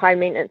sensitive, high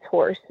maintenance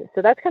horse,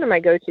 so that's kind of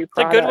my go-to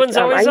product. The good ones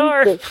always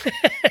are.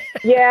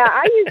 Yeah,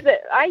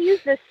 I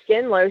use the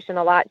skin lotion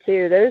a lot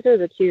too. Those are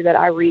the two that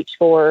I reach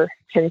for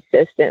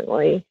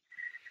consistently.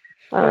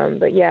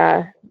 But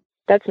yeah,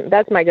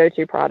 that's my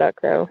go-to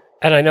product though.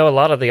 And I know a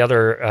lot of the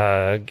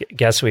other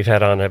guests we've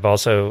had on have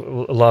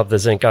also loved the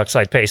zinc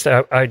oxide paste.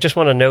 I just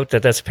want to note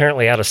that that's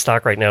apparently out of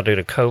stock right now due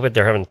to COVID.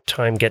 They're having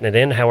time getting it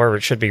in. However,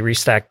 it should be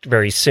restocked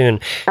very soon.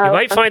 You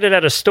might find it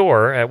at a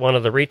store at one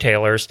of the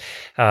retailers,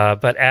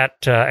 but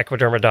at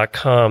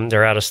equiderma.com,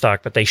 they're out of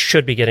stock, but they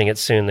should be getting it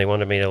soon. They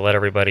wanted me to let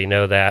everybody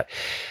know that.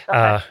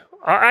 Okay.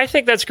 I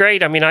think that's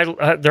great.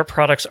 Their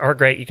products are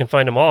great. You can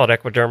find them all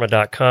at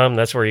equiderma.com.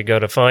 That's where you go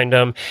to find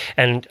them.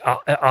 And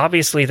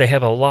obviously, they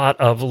have a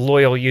lot of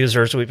loyal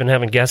users. We've been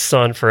having guests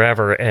on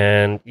forever,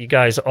 and you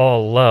guys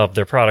all love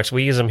their products.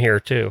 We use them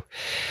here, too.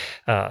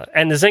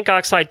 And the zinc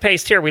oxide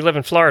paste here, we live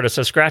in Florida,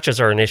 so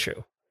scratches are an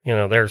issue.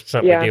 They're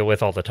something we deal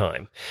with all the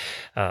time.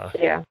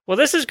 Yeah. Well,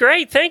 this is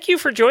great. Thank you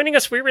for joining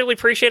us. We really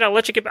appreciate it. I'll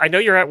let you I know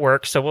you're at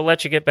work, so we'll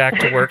let you get back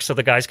to work so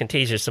the guys can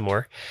tease you some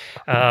more.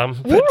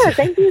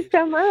 Thank you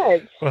so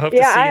much. We'll hope to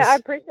see you. I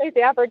appreciate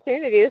the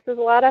opportunity. This is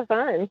a lot of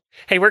fun.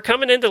 Hey, we're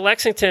coming into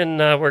Lexington.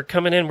 We're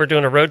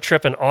doing a road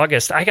trip in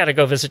August. I got to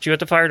go visit you at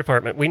the fire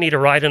department. We need a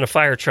ride in a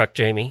fire truck,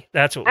 Jamie.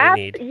 That's what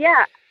we need.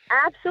 Yeah.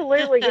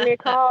 Absolutely. Give me a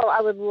call.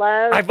 I would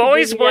love I've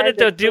always wanted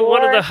to do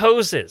one of the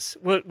hoses.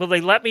 Will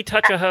they let me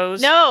touch a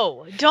hose?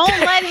 No, don't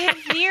let him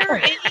near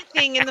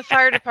anything in the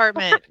fire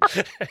department.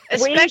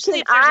 Especially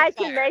if I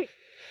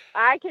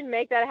can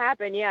make that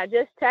happen. Yeah,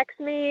 just text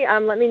me.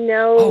 Let me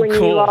know when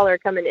you all are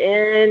coming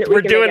in.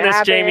 We're doing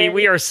this, Jamie.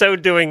 We are so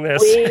doing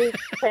this. We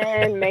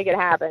can make it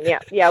happen.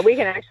 Yeah, we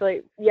can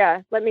actually.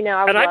 Yeah, let me know.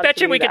 I bet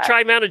you we could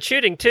try mounted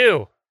shooting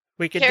too.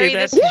 We could Carrie, do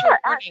that. This is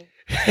recording.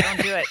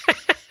 Don't do it.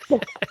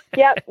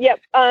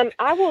 Yep.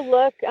 I will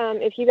look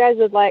if you guys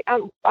would like.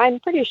 I'm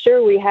pretty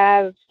sure we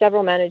have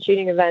several mounted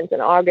shooting events in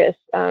August.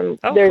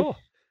 Cool.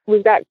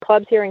 We've got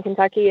clubs here in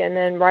Kentucky and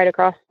then right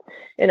across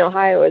in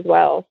Ohio as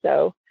well.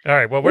 So. All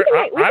right. Well,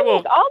 I will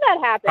make all that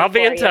happen. I'll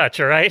be in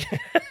touch. All right.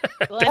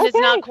 Glenn is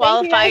not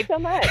qualified. Thank you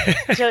guys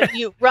so much. So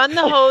you run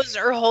the hose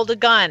or hold a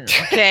gun.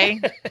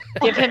 Okay.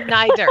 Give him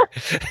neither.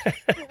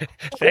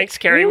 Thanks,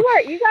 Carrie. You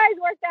guys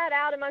work that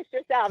out amongst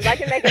yourselves. I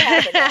can make it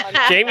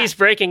happen. Jamie's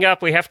breaking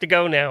up. We have to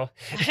go now.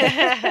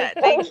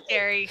 Thanks,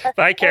 Carrie.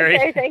 Bye, Carrie.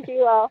 Okay, thank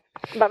you all.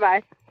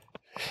 Bye-bye.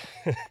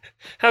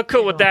 How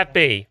cool would that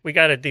be? We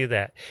got to do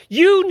that.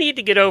 You need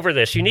to get over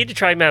this. You need to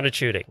try mounted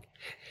shooting.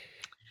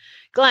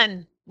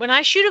 Glenn, when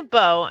I shoot a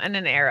bow and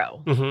an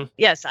arrow,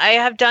 yes, I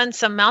have done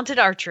some mounted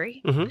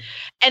archery.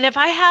 And if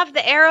I have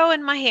the arrow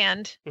in my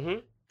hand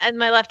and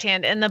my left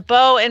hand and the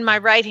bow in my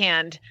right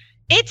hand,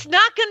 it's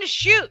not going to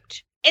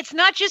shoot. It's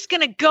not just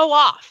going to go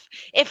off.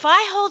 If I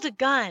hold a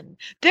gun,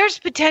 there's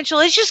potential.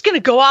 It's just going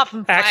to go off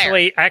and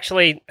fire.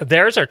 Actually,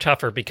 theirs are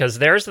tougher because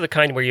theirs are the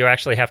kind where you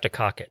actually have to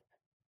cock it.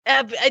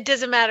 It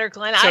doesn't matter,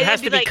 Glenn. So it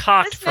has to be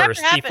cocked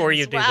first before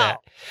you do that.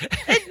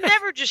 It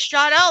never just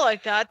shot out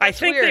like that. I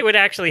think they would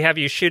actually have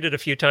you shoot it a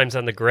few times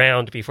on the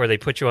ground before they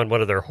put you on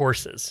one of their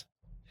horses.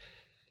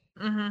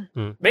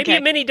 Maybe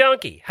a mini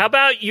donkey. How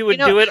about you would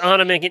do it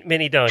on a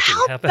mini donkey?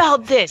 How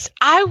about this?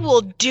 I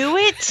will do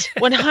it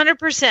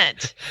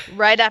 100%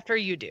 right after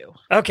you do.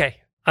 Okay.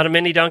 On a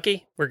mini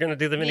donkey? We're going to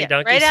do the mini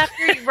donkeys?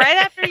 Right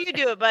after you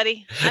do it,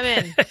 buddy. I'm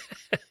in.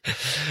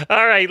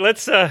 All right,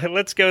 let's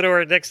go to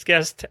our next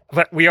guest.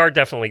 But we are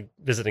definitely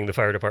visiting the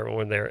fire department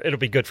when there. It'll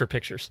be good for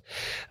pictures.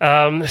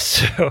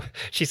 So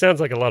she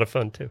sounds like a lot of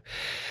fun too.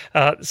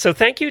 So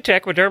thank you to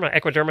Equiderma,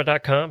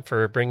 equiderma.com,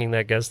 for bringing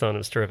that guest on. It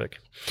was terrific.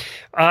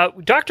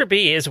 Dr.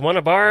 B is one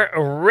of our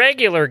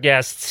regular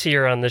guests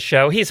here on the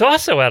show. He's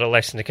also out of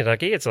Lexington,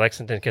 Kentucky. It's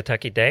Lexington,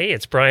 Kentucky Day.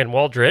 It's Brian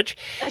Waldridge.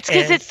 That's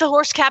because it's the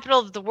horse capital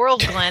of the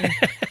world, Glenn.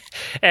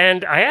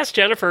 And I asked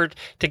Jennifer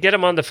to get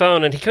him on the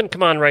phone, and he couldn't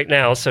come on right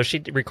now, so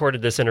she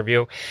recorded this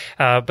interview.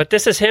 But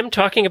this is him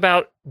talking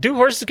about, do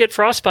horses get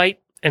frostbite,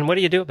 and what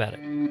do you do about it?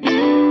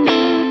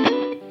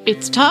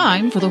 It's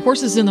time for the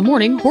Horses in the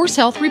Morning Horse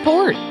Health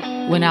Report,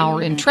 when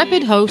our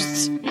intrepid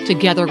hosts,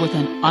 together with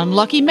an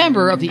unlucky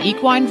member of the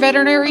equine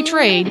veterinary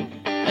trade,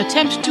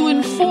 attempt to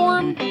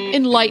inform,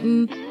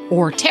 enlighten,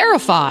 or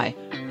terrify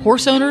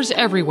horse owners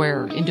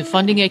everywhere into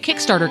funding a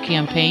Kickstarter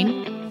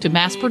campaign to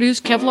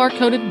mass-produce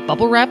Kevlar-coated,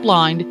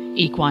 bubble-wrap-lined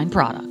equine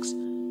products.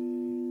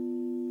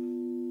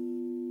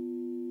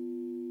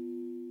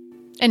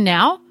 And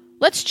now,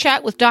 let's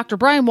chat with Dr.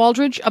 Brian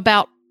Waldridge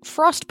about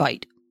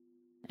frostbite.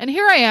 And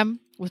here I am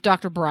with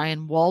Dr.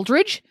 Brian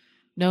Waldridge,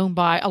 known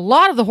by a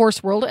lot of the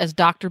horse world as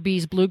Dr.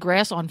 B's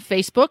Bluegrass on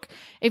Facebook,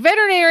 a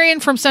veterinarian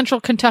from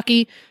Central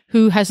Kentucky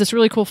who has this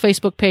really cool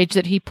Facebook page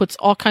that he puts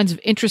all kinds of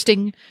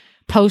interesting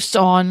posts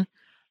on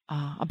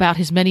about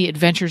his many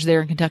adventures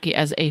there in Kentucky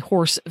as a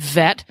horse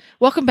vet.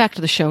 Welcome back to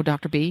the show,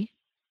 Dr. B.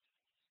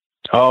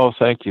 Oh,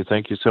 thank you.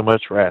 Thank you so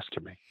much for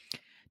asking me.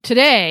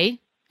 Today,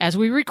 as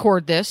we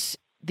record this,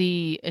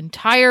 the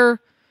entire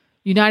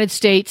United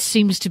States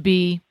seems to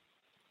be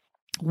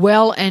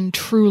well and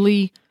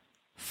truly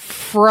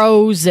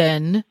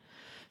frozen.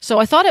 So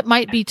I thought it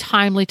might be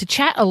timely to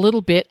chat a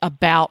little bit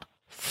about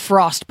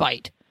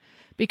frostbite,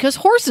 because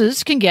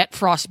horses can get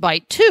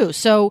frostbite too.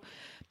 So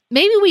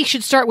maybe we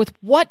should start with,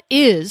 what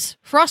is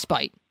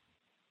frostbite?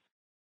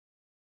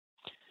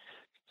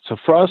 So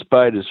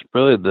frostbite is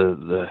really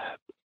the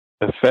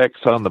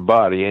effects on the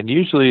body, and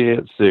usually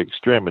it's the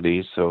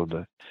extremities. So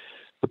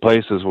the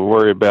places we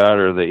worry about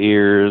are the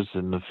ears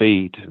and the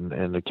feet,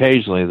 and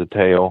occasionally the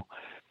tail.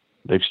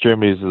 The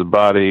extremities of the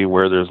body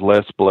where there's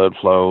less blood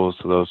flow,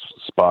 so those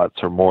spots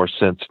are more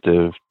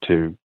sensitive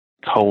to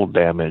cold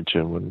damage.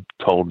 And when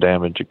cold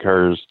damage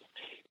occurs,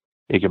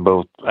 it can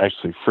both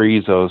actually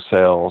freeze those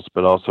cells,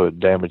 but also it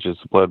damages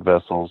the blood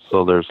vessels,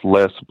 so there's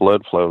less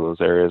blood flow to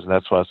those areas. And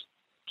that's why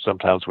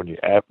sometimes when you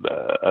add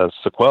a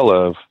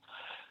sequela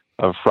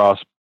of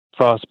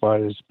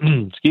frostbite is,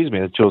 excuse me,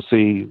 that you'll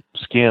see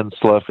skin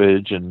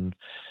sloughage and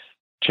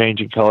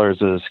changing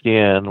colors of the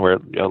skin where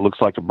it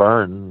looks like a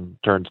burn,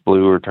 turns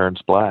blue or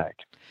turns black.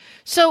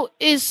 So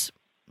is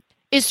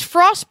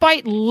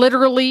frostbite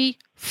literally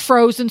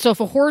frozen? So if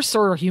a horse,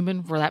 or a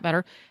human for that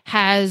matter,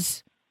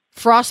 has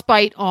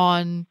frostbite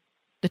on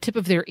the tip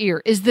of their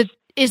ear, is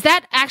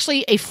that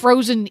actually a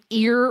frozen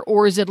ear,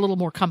 or is it a little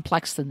more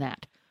complex than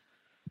that?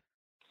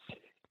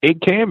 It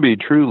can be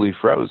truly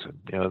frozen.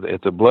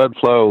 If the blood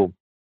flow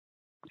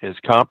is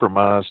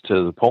compromised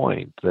to the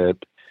point that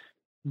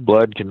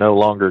blood can no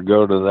longer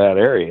go to that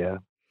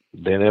area,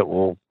 then it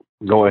will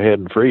go ahead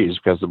and freeze,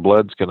 because the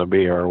blood's going to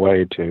be our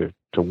way to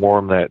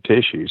warm that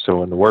tissue.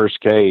 So in the worst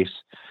case,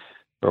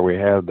 where we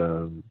have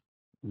the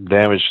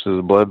damage to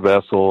the blood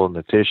vessel and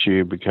the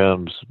tissue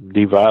becomes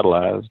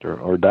devitalized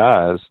or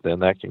dies, then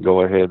that can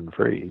go ahead and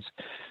freeze.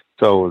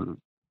 So,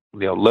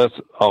 less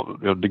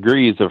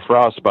degrees of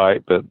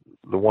frostbite, but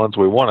the ones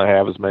we want to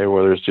have is maybe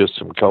where there's just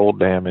some cold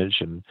damage,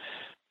 and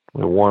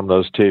we warm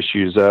those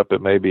tissues up.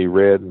 It may be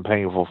red and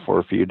painful for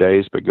a few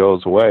days, but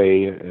goes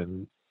away.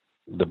 And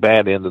the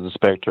bad end of the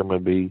spectrum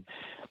would be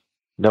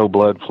no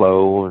blood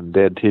flow and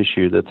dead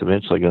tissue that's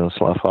eventually going to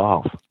slough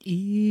off.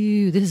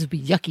 Ew, this would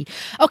be yucky.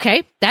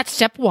 Okay, that's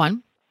step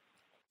one.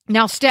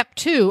 Now, step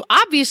two,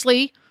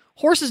 obviously,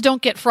 horses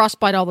don't get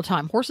frostbite all the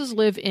time. Horses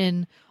live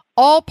in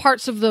all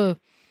parts of the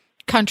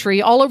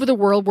country, all over the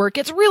world, where it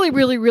gets really,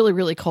 really, really,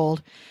 really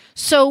cold.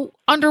 So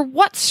under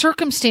what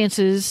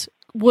circumstances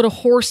would a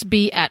horse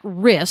be at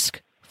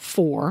risk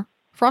for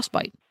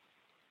frostbite?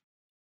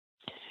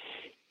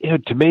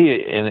 To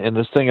me, and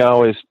this thing I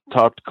always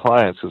talk to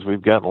clients, because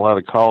we've gotten a lot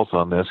of calls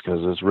on this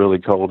because it's really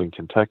cold in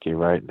Kentucky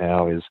right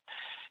now, is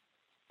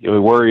we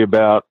worry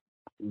about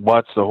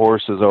what's the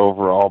horse's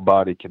overall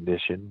body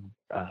condition.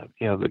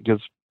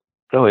 Because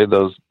really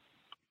those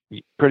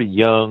pretty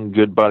young,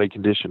 good body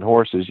condition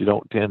horses, you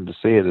don't tend to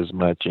see it as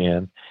much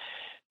in.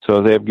 So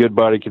if they have good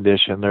body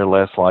condition, they're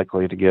less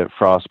likely to get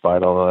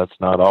frostbite, although that's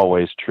not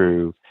always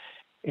true.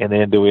 And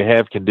then do we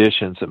have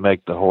conditions that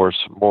make the horse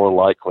more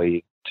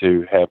likely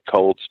to have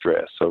cold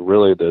stress? So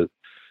really the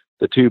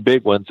two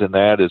big ones in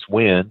that is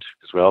wind,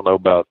 because we all know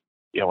about,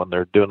 when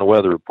they're doing the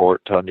weather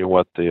report, telling you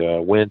what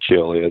the wind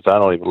chill is. I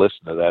don't even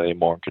listen to that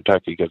anymore in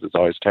Kentucky because it's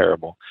always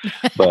terrible.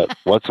 But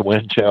what's the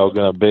wind chill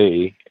going to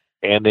be?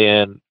 And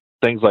then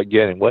things like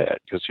getting wet,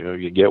 because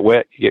you get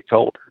wet, you get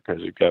colder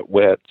because you've got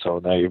wet. So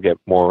now you get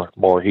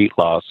more heat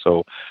loss.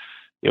 So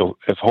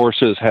if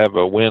horses have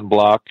a wind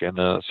block and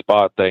a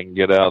spot they can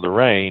get out of the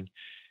rain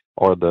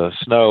or the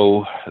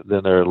snow,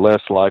 then they're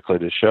less likely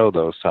to show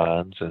those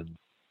signs. And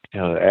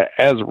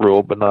as a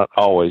rule, but not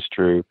always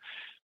true,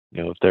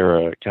 if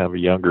they're a kind of a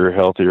younger,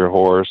 healthier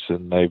horse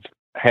and they've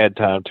had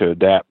time to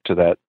adapt to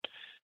that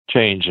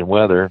change in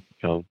weather,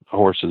 the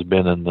horse has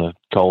been in the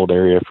cold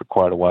area for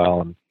quite a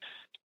while and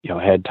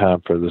had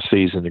time for the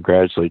season to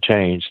gradually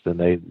change,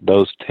 then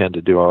those tend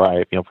to do all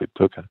right. If we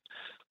took a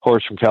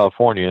horse from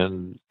California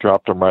and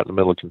dropped them right in the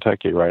middle of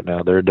Kentucky right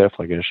now, they're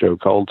definitely going to show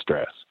cold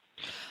stress.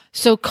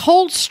 So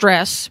cold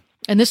stress,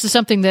 and this is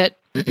something that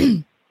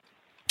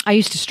I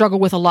used to struggle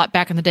with a lot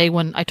back in the day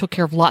when I took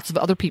care of lots of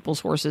other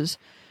people's horses.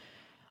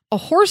 A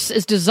horse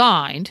is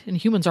designed, and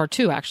humans are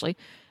too, actually.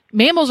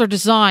 Mammals are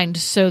designed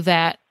so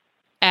that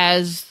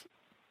as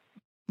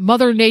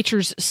Mother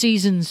Nature's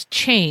seasons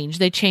change,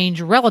 they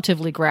change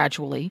relatively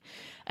gradually,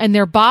 and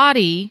their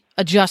body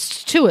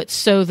adjusts to it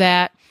so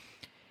that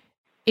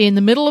in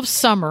the middle of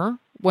summer,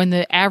 when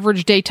the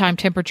average daytime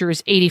temperature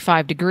is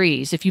 85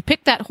 degrees, if you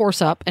pick that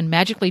horse up and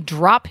magically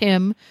drop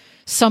him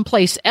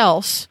someplace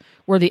else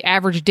where the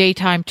average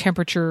daytime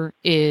temperature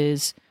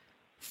is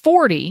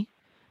 40,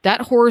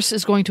 that horse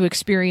is going to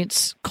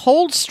experience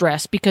cold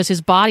stress because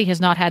his body has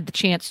not had the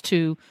chance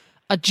to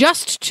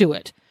adjust to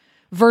it,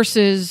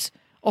 versus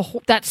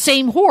that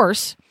same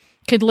horse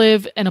could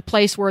live in a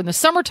place where in the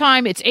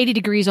summertime it's 80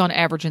 degrees on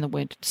average in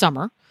the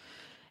summer.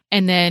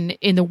 And then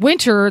in the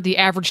winter, the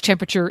average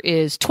temperature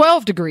is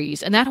 12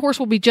 degrees. And that horse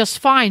will be just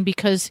fine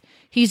because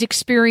he's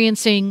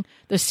experiencing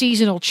the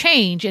seasonal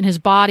change and his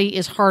body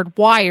is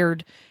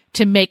hardwired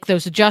to make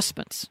those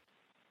adjustments.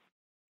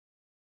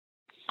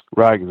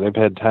 Right, because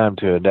they've had time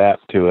to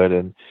adapt to it.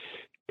 And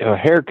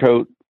hair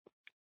coat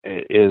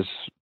is...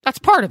 That's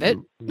part of it.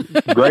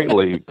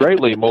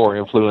 greatly more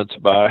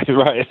influenced by,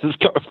 right,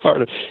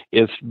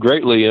 it's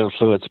greatly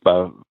influenced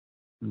by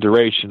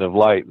duration of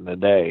light in the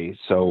day.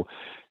 So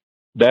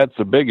that's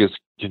the biggest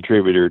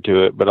contributor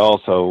to it, but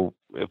also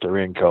if they're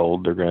in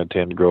cold, they're going to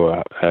tend to grow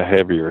a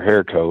heavier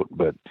hair coat,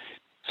 but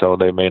so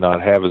they may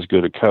not have as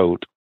good a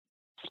coat,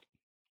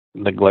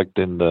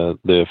 neglecting the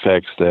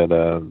effects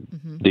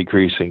that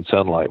decreasing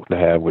sunlight would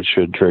have, which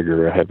should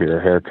trigger a heavier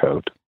hair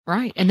coat.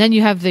 Right. And then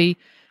you have the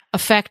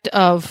effect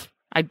of,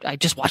 I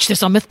just watched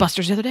this on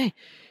Mythbusters the other day.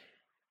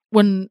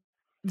 When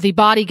the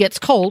body gets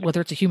cold, whether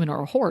it's a human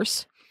or a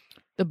horse,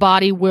 the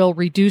body will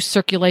reduce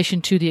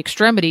circulation to the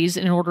extremities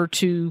in order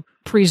to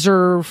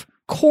preserve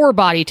core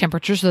body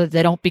temperature so that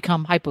they don't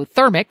become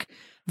hypothermic,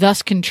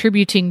 thus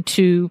contributing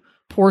to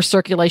poor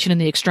circulation in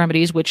the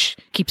extremities, which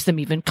keeps them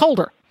even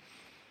colder.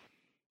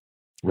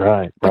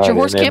 Right. But your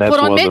horse can't put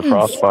on mittens. That's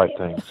one of the frostbite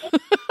things.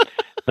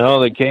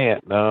 No, they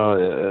can't. No,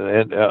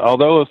 and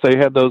although if they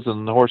had those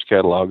in the horse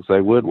catalogs,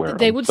 they would wear them.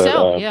 They would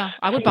sell, yeah.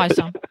 I would buy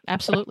some.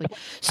 Absolutely.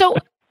 So,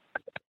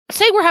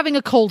 say we're having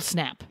a cold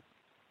snap,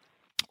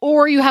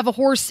 or you have a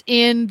horse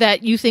in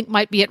that you think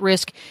might be at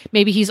risk.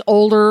 Maybe he's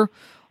older,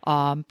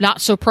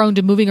 not so prone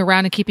to moving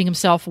around and keeping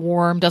himself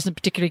warm, doesn't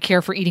particularly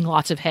care for eating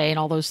lots of hay and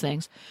all those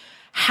things.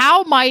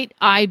 How might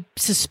I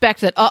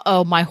suspect that,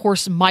 my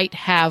horse might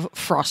have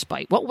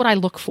frostbite? What would I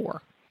look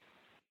for?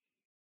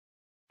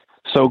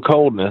 So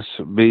coldness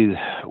would be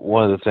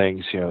one of the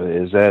things,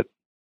 is that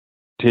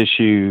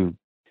tissue.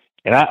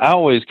 And I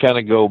always kind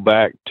of go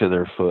back to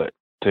their foot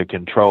to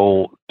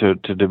control,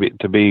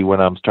 to be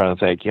when I'm trying to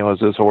think, is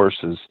this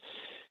horse's,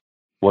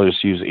 we'll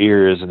just use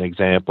ear as an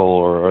example,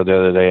 or the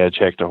other day I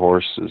checked a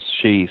horse's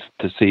sheath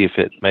to see if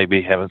it may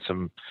be having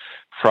some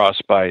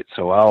frostbite.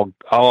 So I'll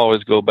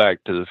always go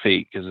back to the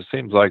feet, because it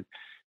seems like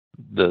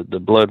the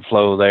blood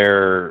flow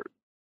there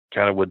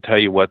kind of would tell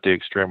you what the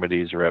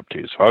extremities are up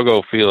to. So I'll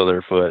go feel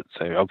their foot,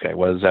 say, okay,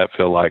 what does that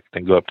feel like?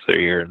 Then go up to their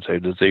ear and say,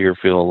 does the ear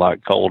feel a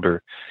lot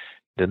colder?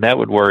 Then that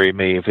would worry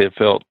me. If it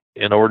felt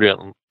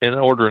inordinately,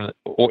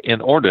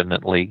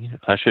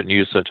 I shouldn't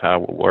use such high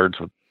words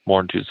with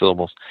more than two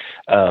syllables,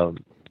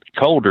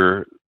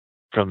 colder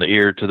from the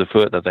ear to the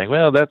foot, I think,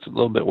 well, that's a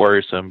little bit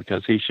worrisome,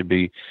 because he should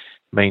be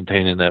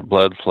maintaining that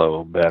blood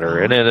flow better.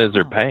 And then is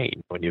there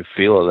pain? When you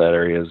feel that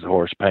area, is the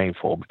horse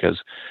painful?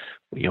 Because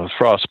with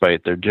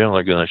frostbite, they're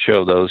generally going to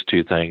show those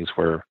two things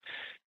where,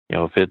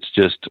 if it's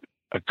just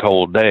a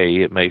cold day,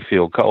 it may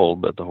feel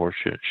cold, but the horse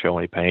shouldn't show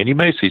any pain. You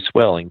may see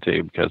swelling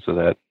too because of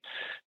that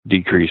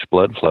decreased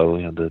blood flow.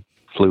 The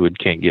fluid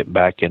can't get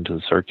back into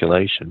the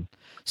circulation.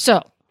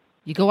 So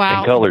you go out.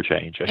 And color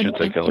change. I should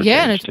say color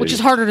change. Which is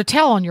harder to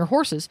tell on your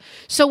horses.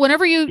 So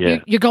whenever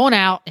you're going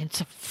out and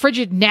it's a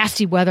frigid,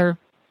 nasty weather,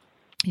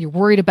 you're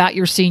worried about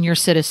your senior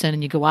citizen,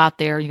 and you go out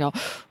there and you go,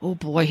 oh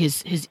boy,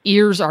 his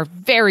ears are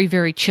very,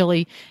 very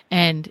chilly,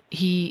 and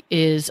he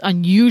is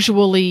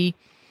unusually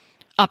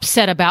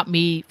upset about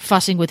me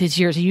fussing with his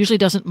ears. He usually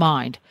doesn't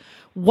mind.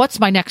 What's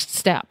my next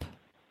step?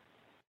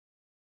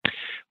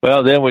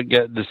 Well, then we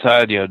got to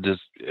decide,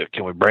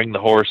 can we bring the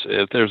horse?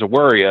 If there's a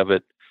worry of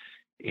it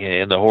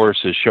and the horse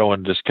is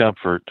showing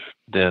discomfort,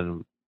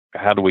 then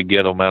how do we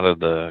get them out of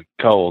the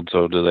cold?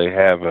 So do they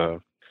have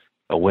a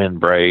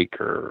windbreak,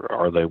 or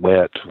are they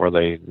wet where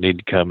they need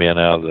to come in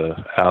out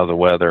of the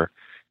weather?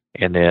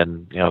 And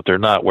then, if they're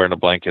not wearing a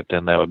blanket,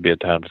 then that would be a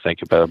time to think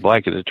about a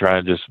blanket to try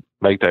and just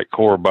make that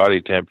core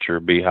body temperature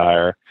be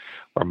higher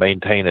or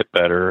maintain it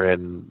better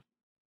and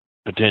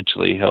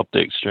potentially help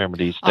the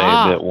extremities stay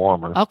a bit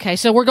warmer. Okay,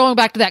 so we're going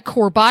back to that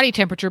core body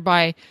temperature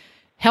by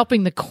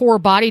helping the core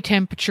body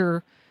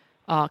temperature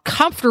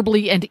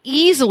comfortably and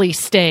easily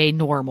stay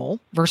normal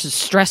versus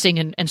stressing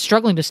and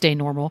struggling to stay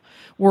normal.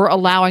 We're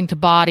allowing the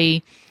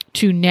body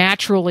to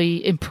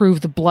naturally improve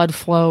the blood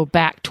flow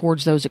back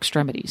towards those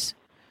extremities.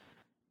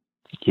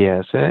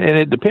 Yes, and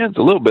it depends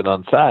a little bit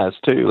on size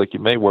too. Like you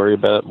may worry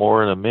about it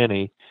more in a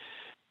mini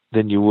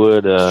than you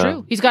would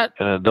true. He's got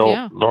an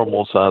adult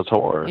normal size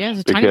horse. Yeah,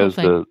 it's a tiny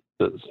little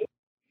thing.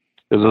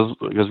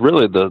 Because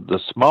really the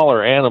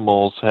smaller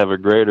animals have a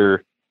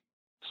greater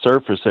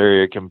surface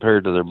area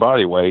compared to their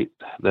body weight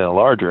than a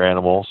larger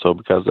animal. So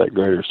because of that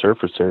greater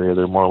surface area,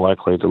 they're more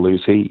likely to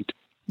lose heat.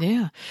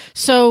 Yeah.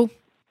 So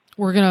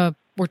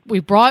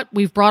we've brought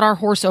our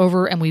horse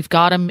over, and we've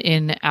brought him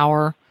into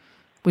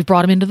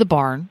the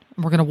barn,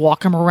 and we're going to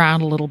walk him around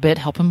a little bit,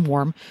 help him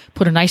warm,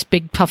 put a nice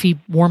big puffy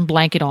warm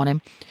blanket on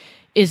him.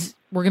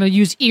 We're going to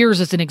use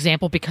ears as an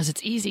example because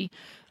it's easy.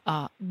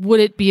 Would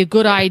it be a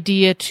good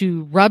idea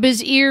to rub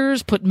his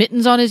ears, put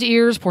mittens on his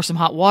ears, pour some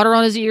hot water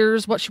on his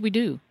ears? What should we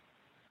do?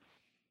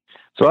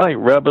 So I think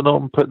rubbing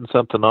them, putting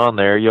something on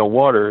there,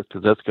 water,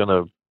 because that's going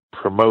to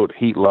promote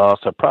heat loss.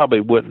 I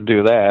probably wouldn't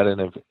do that.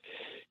 And if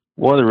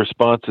one of the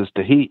responses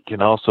to heat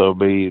can also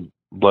be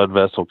blood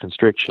vessel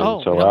constriction.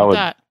 So I would,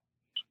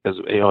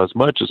 as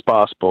much as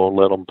possible,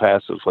 let them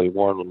passively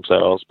warm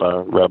themselves by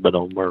rubbing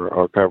them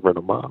or covering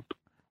them up.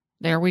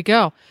 There we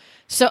go.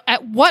 So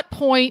at what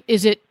point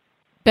is it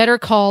better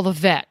call the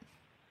vet?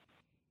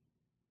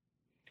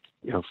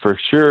 For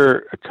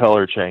sure, a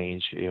color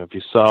change. If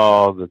you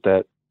saw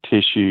that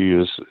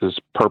tissue is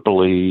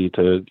purpley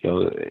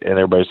and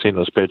everybody's seen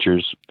those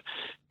pictures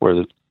where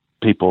the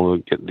people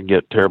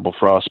get terrible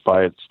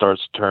frostbite,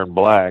 starts to turn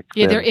black.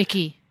 Yeah, they're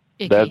icky.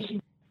 That's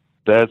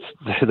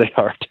they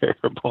are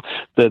terrible.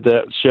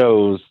 That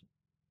shows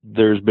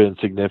there's been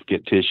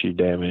significant tissue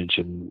damage,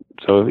 and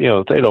so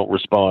if they don't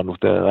respond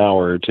within an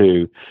hour or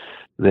two,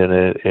 then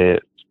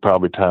it's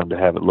probably time to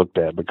have it looked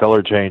at. But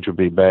color change would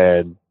be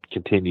bad.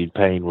 Continued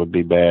pain would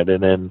be bad,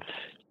 and then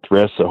the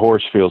rest of the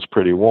horse feels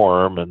pretty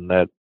warm, and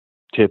that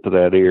tip of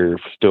that ear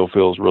still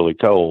feels really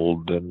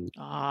cold, and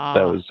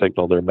that would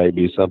signal there may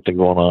be something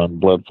going on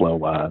blood flow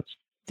wise.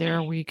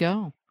 There we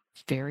go.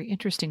 Very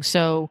interesting.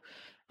 So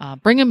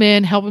bring him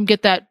in, help him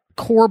get that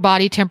core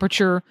body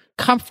temperature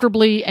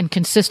comfortably and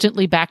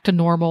consistently back to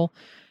normal,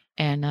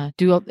 and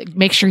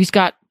make sure he's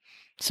got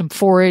some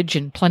forage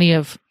and plenty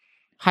of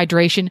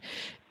hydration.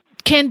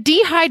 Can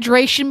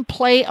dehydration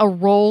play a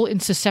role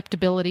in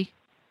susceptibility?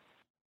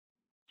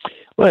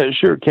 Well, it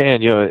sure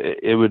can.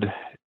 It would.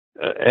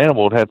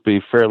 Animal would have to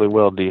be fairly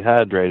well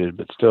dehydrated,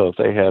 but still, if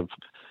they have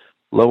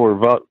lower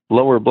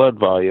blood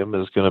volume,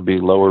 is going to be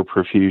lower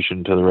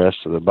perfusion to the rest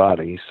of the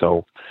body.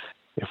 So,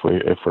 if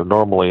we're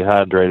normally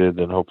hydrated,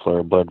 then hopefully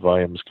our blood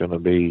volume is going to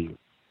be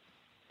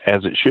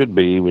as it should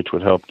be, which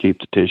would help keep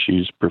the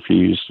tissues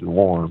perfused and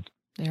warm.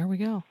 There we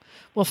go.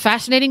 Well,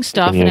 fascinating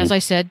stuff, and as I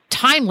said,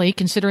 timely,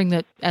 considering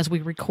that as we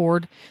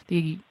record,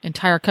 the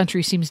entire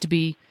country seems to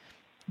be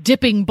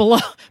dipping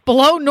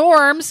below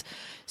norms.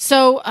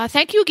 So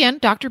thank you again,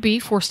 Dr. B,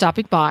 for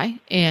stopping by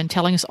and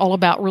telling us all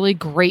about really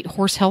great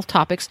horse health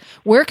topics.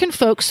 Where can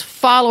folks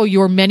follow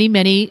your many,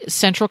 many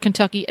Central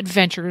Kentucky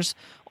adventures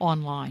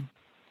online?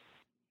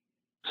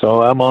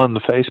 So I'm on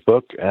the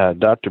Facebook,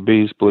 Dr.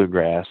 B's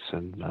Bluegrass,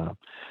 and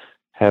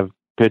have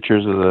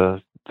pictures of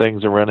the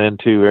things I run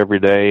into every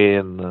day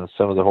and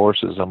some of the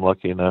horses I'm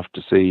lucky enough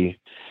to see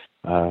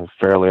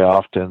fairly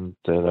often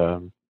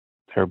that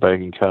everybody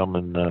can come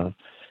and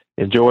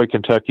enjoy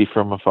Kentucky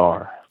from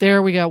afar.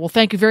 There we go. Well,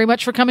 thank you very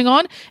much for coming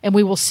on, and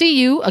we will see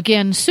you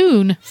again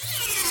soon.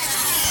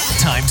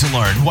 Time to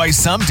learn why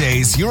some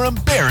days you're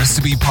embarrassed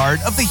to be part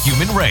of the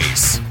human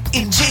race.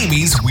 In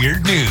Jamie's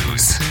Weird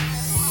News.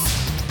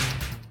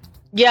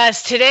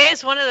 Yes, today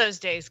is one of those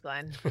days,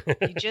 Glenn.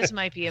 You just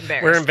might be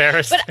embarrassed. We're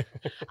embarrassed. But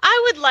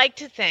I would like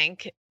to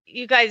think,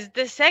 you guys,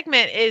 this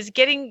segment is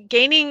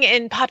gaining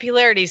in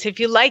popularity. So if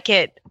you like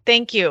it,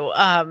 thank you.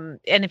 And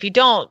if you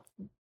don't,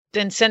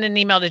 then send an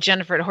email to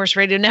Jennifer at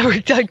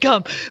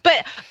horseradionetwork.com.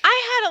 But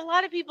I had a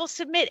lot of people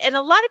submit, and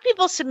a lot of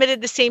people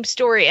submitted the same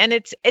story. And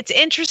it's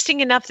interesting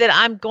enough that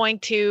I'm going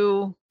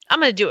to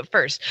do it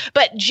first.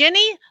 But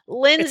Jenny,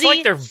 Lindsay, It's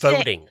like they're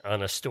voting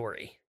on a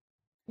story.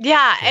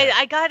 Yeah,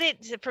 I got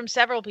it from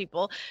several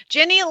people.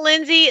 Jenny,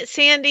 Lindsay,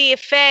 Sandy,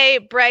 Faye,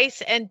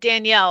 Bryce, and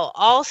Danielle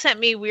all sent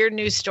me weird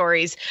news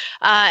stories.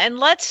 And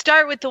let's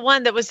start with the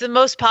one that was the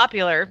most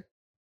popular.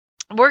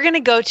 We're going to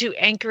go to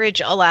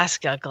Anchorage,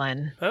 Alaska,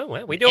 Glenn. Oh,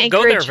 well, we don't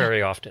go there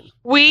very often.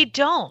 We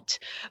don't.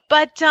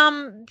 But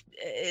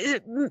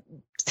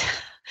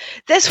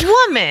this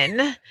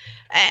woman,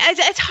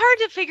 it's hard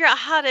to figure out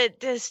how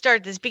to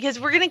start this, because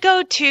we're going to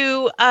go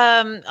to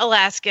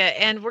Alaska,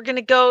 and we're going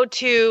to go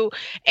to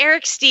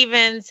Eric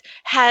Stevens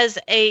has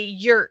a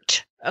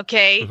yurt,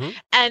 okay? Mm-hmm.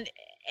 And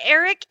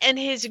Eric and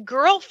his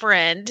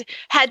girlfriend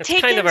had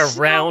taken kind of a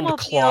round snowmobiles.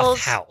 cloth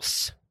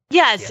house.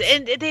 Yes,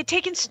 and they'd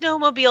taken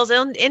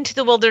snowmobiles into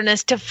the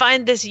wilderness to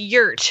find this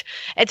yurt.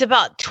 It's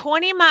about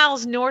 20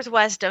 miles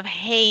northwest of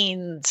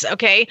Haines,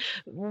 okay?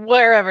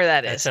 Wherever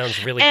that is. That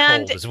sounds really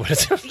cold is what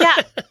it's Yeah,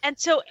 and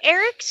so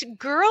Eric's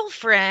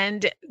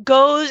girlfriend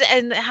goes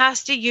and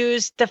has to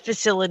use the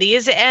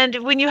facilities. And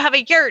when you have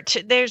a yurt,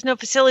 there's no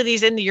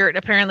facilities in the yurt,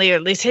 apparently, or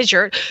at least his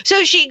yurt.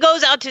 So she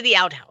goes out to the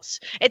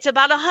outhouse. It's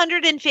about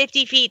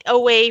 150 feet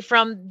away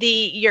from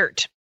the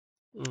yurt.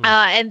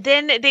 And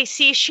then they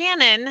see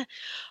Shannon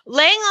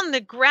laying on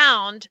the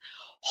ground,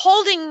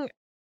 holding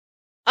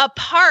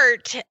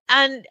apart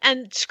and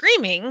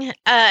screaming.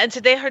 And so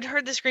they had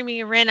heard the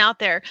screaming and ran out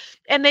there.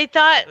 And they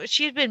thought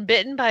she had been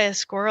bitten by a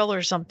squirrel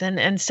or something.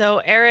 And so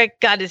Eric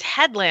got his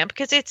headlamp,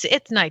 because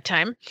it's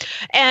nighttime.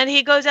 And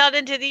he goes out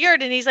into the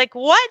yurt and he's like,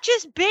 "What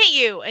just bit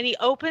you?" And he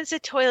opens the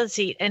toilet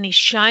seat and he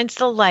shines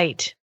the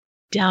light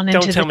down into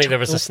the Don't tell me there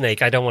was a toilet.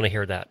 snake. I don't want to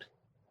hear that.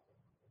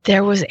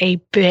 There was a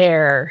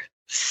bear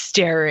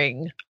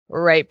staring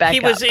right back He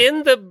up. was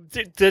in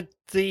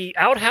the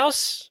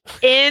outhouse?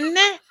 In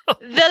the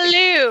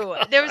loo.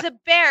 There was a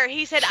bear.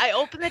 He said, "I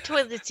opened the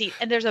toilet seat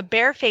and there's a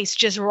bear face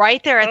just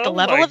right there at the Oh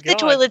level my of the God.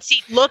 toilet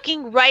seat,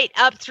 looking right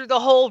up through the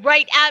hole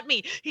right at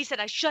me." He said,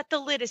 "I shut the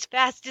lid as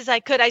fast as I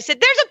could. I said,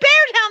 'There's a bear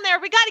down there.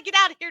 We got to get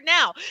out of here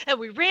now.' And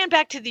we ran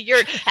back to the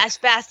yurt as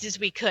fast as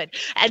we could.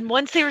 And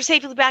once they were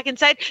safely back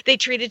inside, they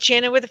treated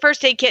Shannon with a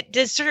first aid kit,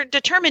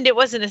 determined it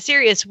wasn't a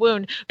serious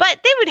wound.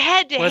 But they would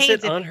head to Was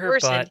Haynes it on if her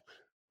worsened. butt?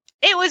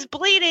 It was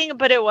bleeding,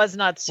 but it was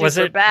not super Was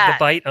it bad. the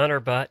bite on her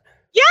butt?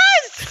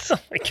 Yes! Oh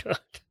my God.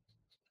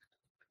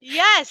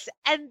 Yes,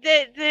 and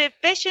the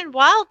Fish and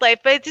Wildlife,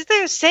 but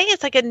they're saying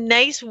it's like a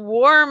nice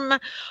warm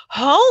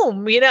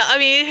home, I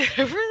mean,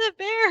 for the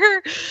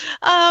bear.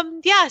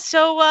 Yeah,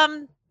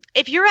 so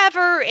if you're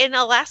ever in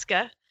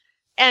Alaska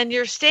and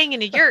you're staying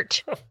in a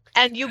yurt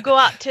and you go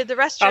out to the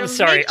restroom, I'm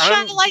sorry. maybe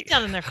shine a light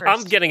down in there first.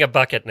 I'm getting a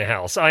bucket in the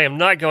house. I am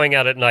not going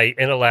out at night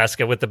in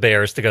Alaska with the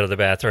bears to go to the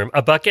bathroom.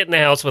 A bucket in the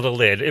house with a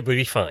lid, it would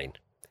be fine.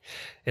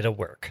 It'll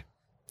work.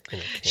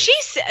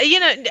 She's,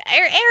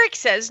 Eric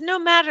says no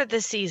matter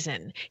the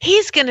season,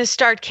 he's going to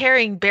start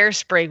carrying bear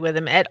spray with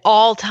him at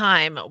all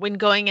time when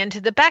going into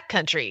the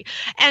backcountry.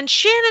 And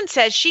Shannon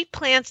says she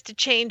plans to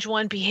change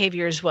one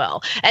behavior as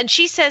well. And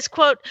she says,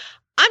 quote,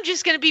 "I'm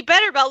just going to be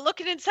better about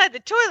looking inside the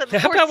toilet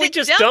before How about we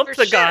sitting just down dump for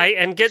the sure." guy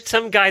and get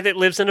some guy that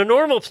lives in a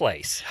normal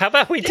place? How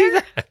about we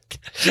do that?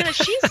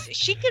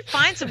 She could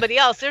find somebody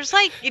else. There's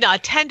like, a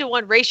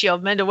 10-to-1 ratio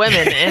of men to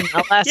women in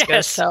Alaska.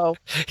 Yes. So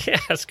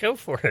Yes, go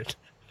for it.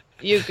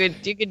 you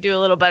could do a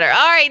little better.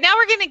 All right, now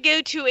we're going to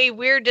go to a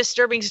weird,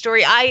 disturbing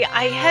story.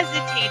 I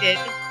hesitated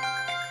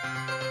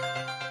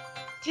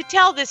to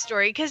tell this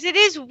story because it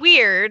is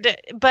weird,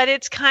 but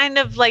it's kind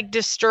of like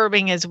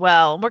disturbing as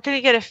well. We're going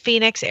to go to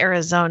Phoenix,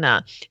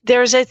 Arizona.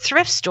 There's a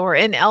thrift store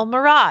in El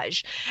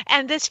Mirage,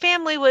 and this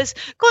family was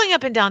going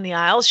up and down the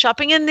aisles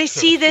shopping, and they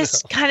see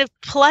this kind of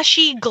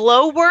plushy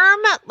glowworm.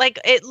 Like,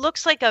 it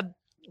looks like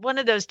one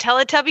of those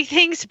Teletubby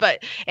things,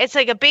 but it's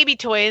like a baby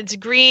toy, and it's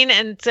green,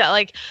 and it's got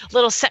like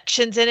little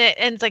sections in it,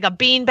 and it's like a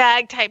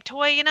beanbag type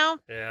toy,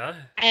 Yeah.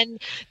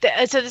 And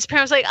so this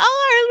parent's like,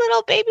 "Oh, our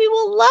little baby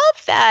will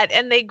love that."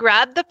 And they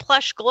grab the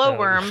plush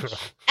glowworm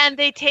and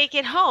they take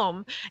it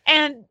home.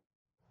 And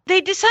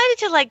they decided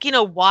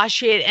to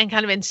wash it and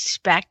kind of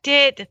inspect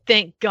it,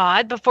 thank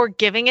God, before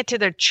giving it to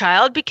their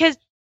child, because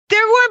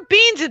there weren't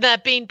beans in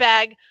that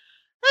beanbag.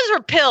 Those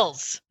were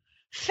pills.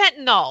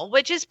 Fentanyl,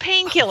 which is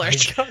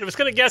painkillers. Oh my God, I was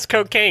going to guess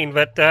cocaine,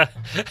 but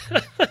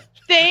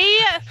They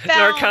found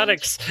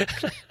narcotics.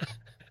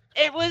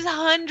 It was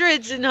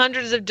hundreds and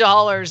hundreds of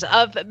dollars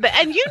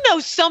and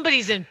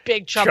somebody's in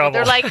big trouble.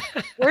 They're like,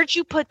 "Where'd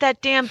you put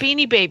that damn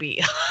Beanie Baby?"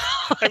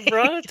 I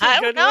brought it to I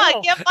don't know. I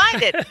Goodwill. can't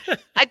find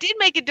it. I did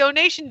make a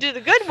donation to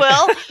the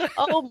Goodwill.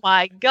 Oh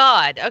my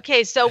God.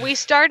 Okay, so we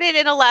started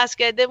in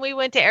Alaska, then we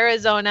went to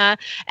Arizona,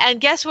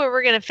 and guess where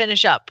we're going to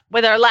finish up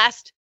with our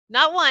last,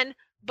 not one,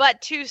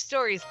 but two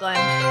stories, Glenn.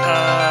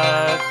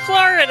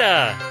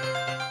 Florida.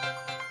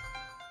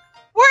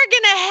 We're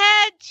going to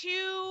head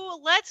to,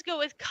 let's go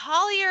with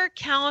Collier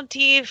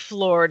County,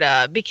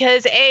 Florida,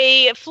 because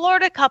a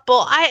Florida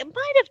couple, I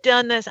might have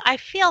done this. I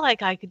feel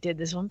like I did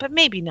this one, but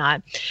maybe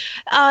not.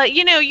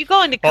 You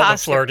go into All Costco. the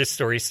Florida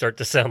stories start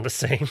to sound the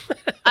same.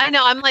 I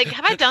know. I'm like,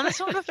 have I done this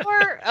one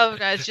before? Oh,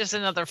 no, it's just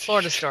another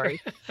Florida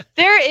story.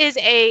 There is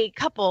a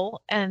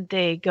couple, and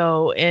they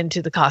go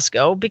into the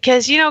Costco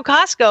because,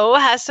 Costco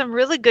has some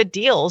really good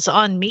deals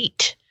on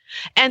meat.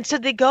 And so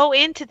they go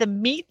into the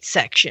meat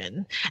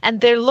section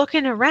and they're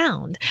looking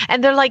around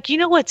and they're like,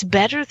 what's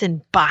better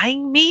than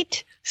buying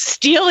meat?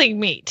 Stealing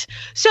meat.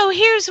 So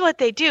here's what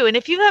they do. And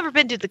if you've ever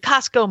been to the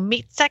Costco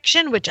meat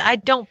section, which I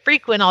don't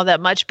frequent all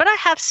that much, but I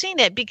have seen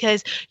it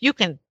because you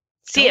can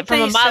see it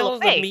from a mile sell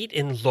away. The meat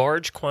in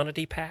large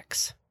quantity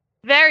packs?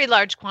 Very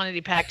large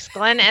quantity packs,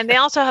 Glenn. And they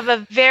also have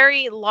a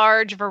very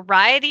large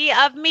variety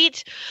of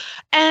meat.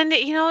 And,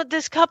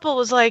 this couple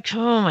was like,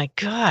 oh my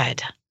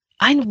God,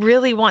 I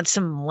really want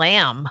some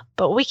lamb,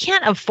 but we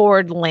can't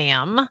afford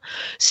lamb.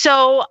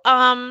 So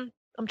I'm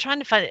trying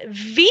to find it.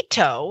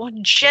 Vito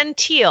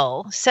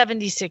Gentile,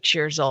 76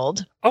 years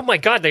old. Oh my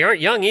God, they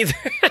aren't young either.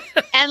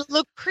 And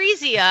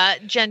Lucrezia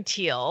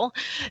Gentile,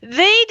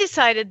 they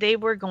decided they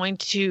were going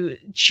to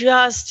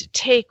just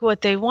take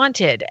what they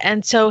wanted.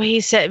 And so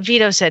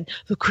Vito said,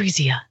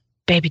 Lucrezia,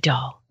 baby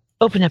doll,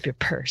 open up your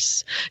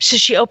purse. So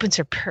she opens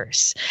her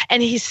purse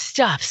and he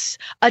stuffs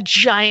a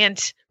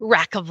giant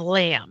rack of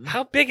lamb.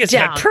 How big is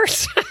that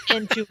purse?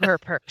 Into her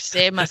purse.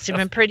 It must have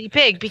been pretty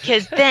big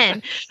because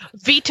then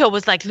Vito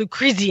was like,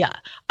 Lucrezia,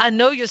 I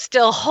know you're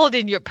still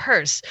holding your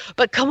purse,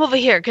 but come over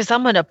here because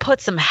I'm going to put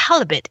some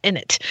halibut in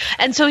it.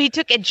 And so he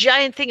took a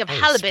giant thing of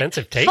halibut,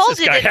 expensive taste folded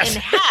this guy it has.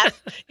 in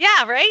half.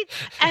 Yeah, right?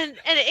 And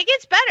it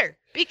gets better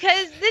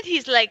because then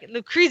he's like,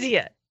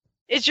 Lucrezia,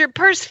 is your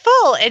purse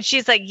full? And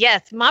she's like,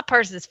 yes, my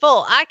purse is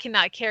full. I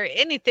cannot carry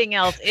anything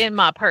else in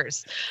my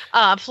purse,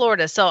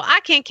 Florida. So I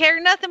can't carry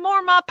nothing more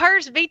in my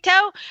purse, Vito.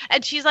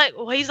 And he's like,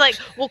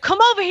 well, come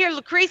over here,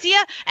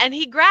 Lucrezia. And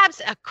he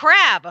grabs a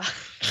crab.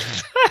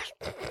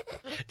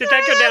 Did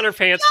that go down her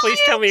pants? Please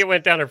tell me it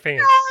went down her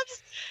pants.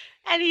 Crabs.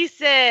 And he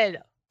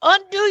said,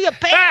 undo your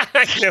pants.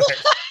 I knew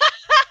it.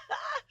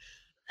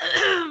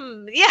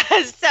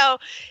 Yes, so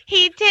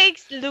he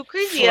takes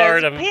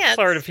Lucrezia's pants.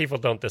 Florida people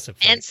don't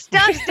disappoint. And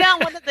stuffs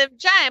down one of them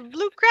giant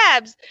blue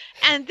crabs.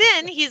 And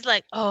then he's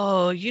like,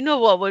 oh, you know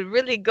what would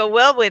really go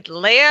well with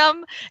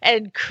lamb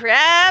and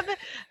crab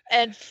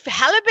and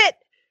halibut?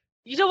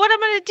 You know what I'm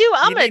going to do?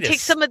 I'm going to take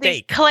some of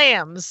these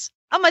clams.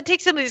 I'm going to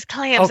take some of these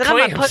clams and I'm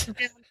going to put them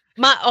down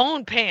my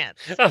own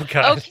pants. Oh,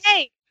 God.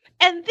 Okay.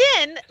 And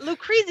then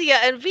Lucrezia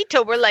and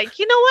Vito were like,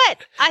 you know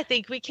what? I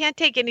think we can't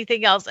take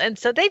anything else. And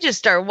so they just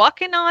start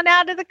walking on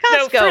out of the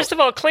Costco. No, first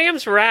of all,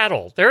 clams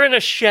rattle. They're in a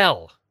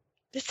shell.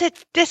 This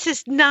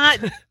is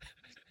not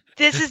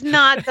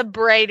the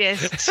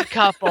brightest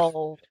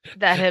couple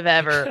that have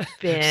ever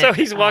been. So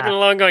he's walking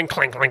along going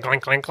clink, clink,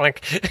 clink, clink,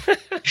 clink.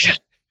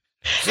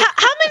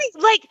 How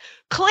many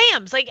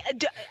clams?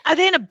 Are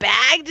they in a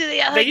bag? Do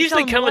they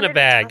usually come in a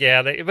bag,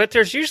 yeah. But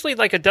there's usually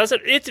like a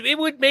dozen. It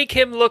would make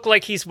him look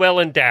like he's well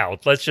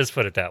endowed. Let's just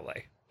put it that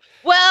way.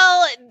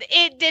 Well,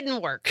 it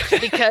didn't work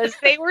because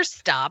they were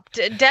stopped.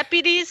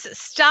 Deputies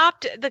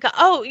stopped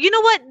oh, you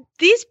know what?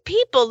 These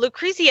people,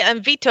 Lucrezia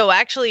and Vito,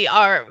 actually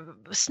are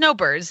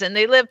snowbirds, and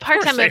they live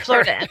part-time in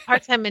Florida and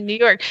part-time in New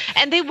York.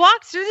 And they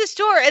walked through the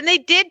store, and they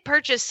did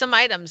purchase some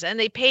items, and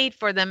they paid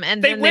for them,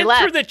 and then they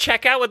left. They went through the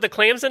checkout with the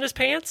clams in his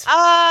pants?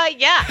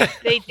 Yeah,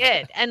 they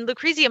did. And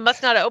Lucrezia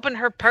must not have opened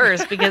her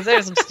purse because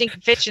there's some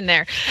stinking fish in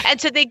there. And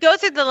so they go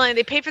through the line,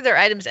 they pay for their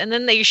items, and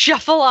then they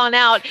shuffle on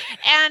out.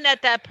 And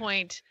at that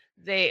point,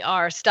 they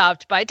are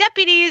stopped by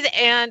deputies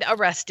and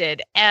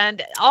arrested.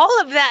 And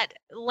all of that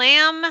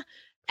lamb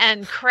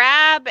and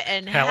crab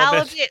and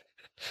halibut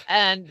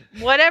and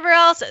whatever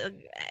else,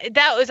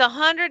 that was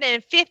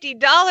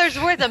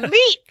 $150 worth of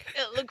meat.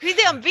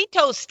 Lucrezia and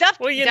Vito stuffed.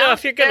 Well,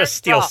 if you're going to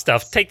steal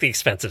stuff, take the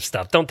expensive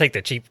stuff. Don't take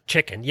the cheap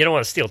chicken. You don't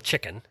want to steal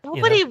chicken.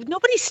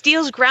 Nobody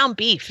steals ground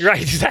beef.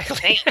 Right,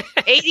 exactly.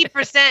 80%,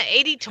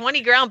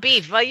 80-20 ground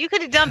beef. Well, you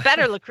could have done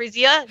better,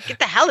 Lucrezia. Get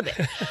the halibut.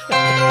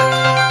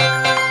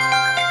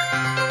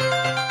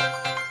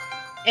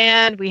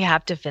 And we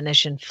have to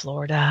finish in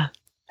Florida,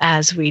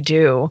 as we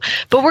do.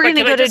 But we're going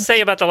to go to...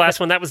 say about the last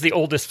one, that was the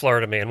oldest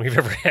Florida man we've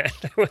ever had.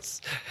 It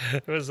was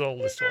the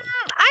oldest one.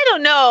 I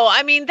don't know.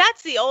 I mean,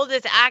 that's the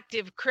oldest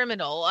active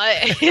criminal,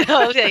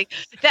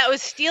 that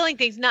was stealing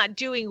things, not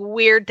doing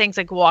weird things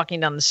like walking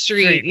down the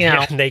street,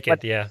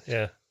 naked,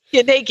 yeah.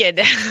 Get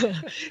naked.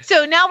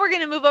 So now we're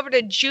going to move over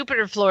to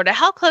Jupiter, Florida.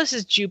 How close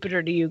is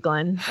Jupiter to you,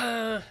 Glenn?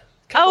 Hours.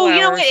 You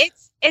know what?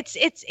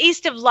 It's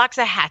east of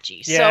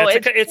Loxahatchee. Yeah,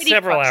 so it's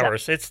several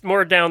hours. It's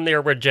more down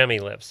there where Jemmy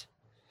lives.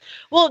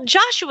 Well,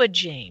 Joshua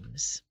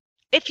James,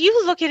 if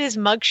you look at his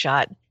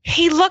mugshot,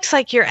 he looks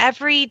like your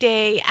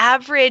everyday,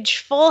 average,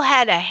 full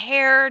head of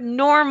hair,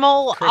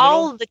 normal, criminal.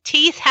 All the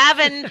teeth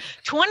having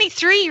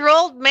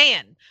 23-year-old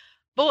man.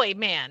 Boy,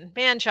 man,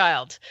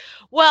 child.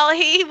 Well,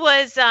 he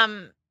was,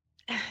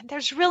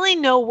 there's really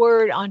no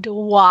word onto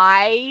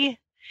why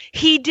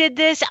he did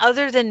this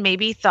other than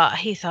maybe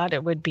he thought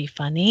it would be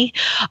funny.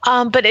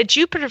 But a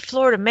Jupiter,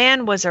 Florida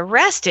man was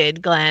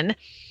arrested, Glenn.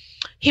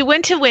 He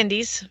went to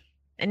Wendy's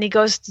and he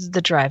goes to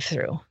the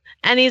drive-thru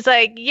and he's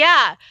like,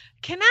 yeah,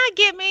 can I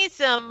get me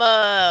some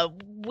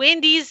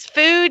Wendy's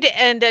food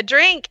and a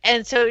drink?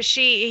 And so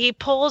he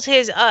pulls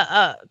his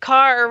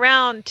car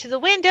around to the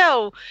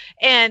window,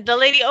 and the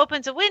lady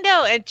opens a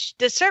window, and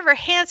the server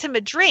hands him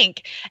a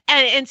drink.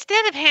 And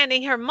instead of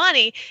handing her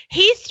money,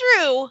 he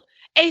threw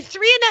a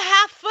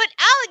 3.5-foot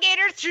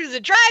alligator through the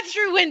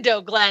drive-through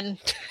window, Glenn.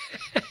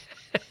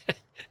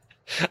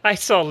 I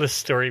saw this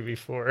story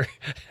before.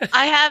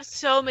 I have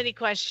so many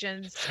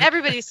questions.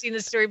 Everybody's seen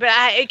this story, but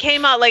it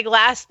came out like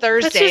last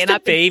Thursday. That's just a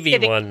baby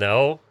one,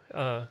 though.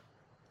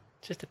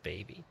 Just a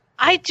baby.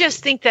 I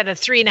just think that a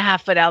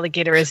 3.5-foot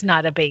alligator is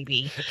not a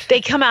baby.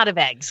 They come out of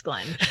eggs,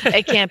 Glenn.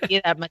 It can't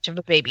be that much of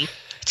a baby.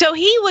 So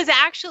he was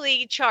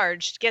actually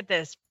charged, get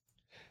this,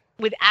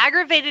 with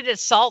aggravated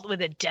assault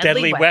with a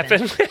deadly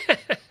weapon.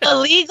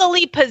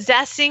 Illegally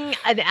possessing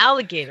an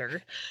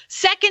alligator,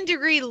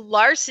 second-degree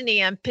larceny,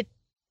 and petite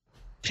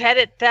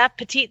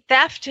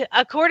theft,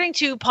 according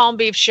to Palm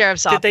Beach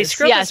Sheriff's Office. Did they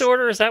scrub his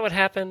order? Is that what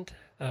happened?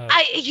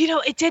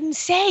 It didn't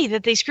say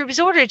that they screwed his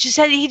order. It just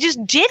said he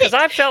just did it. Because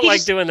I felt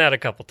like doing that a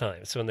couple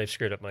times when they've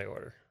screwed up my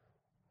order.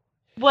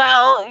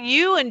 Well,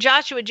 you and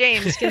Joshua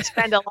James can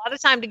spend a lot of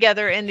time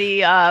together in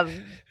the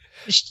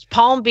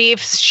Palm Beach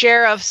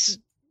Sheriff's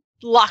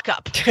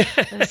lockup.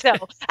 So,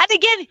 and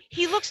again,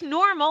 he looks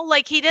normal.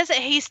 Like he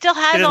still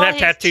has. He doesn't have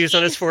tattoos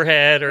on his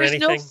forehead or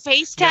anything. There's no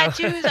face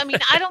tattoos. I mean,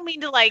 I don't mean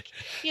to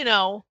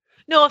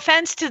no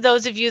offense to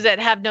those of you that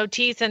have no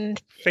teeth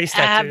and face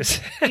tattoos.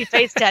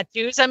 Face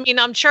tattoos. I mean,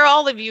 I'm sure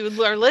all of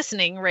you are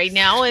listening right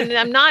now, and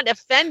I'm not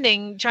trying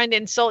to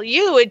insult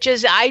you. I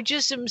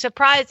just am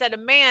surprised that a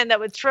man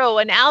that would throw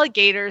an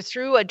alligator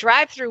through a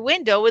drive-through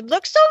window would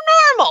look so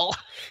normal.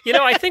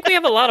 I think we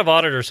have a lot of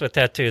auditors with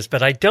tattoos,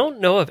 but I don't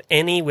know of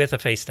any with a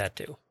face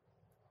tattoo.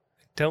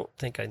 I don't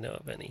think I know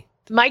of any.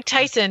 Mike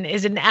Tyson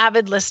is an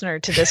avid listener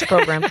to this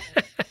program.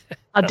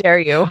 How dare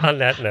you? On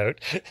that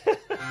note.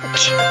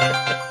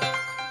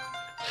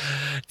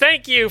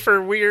 Thank you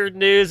for weird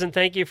news, and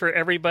thank you for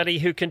everybody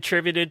who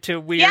contributed to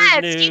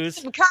weird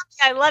news.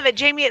 I love it.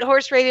 Jamie at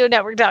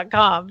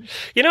horseradionetwork.com.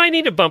 I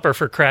need a bumper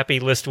for Crappy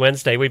List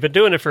Wednesday. We've been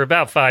doing it for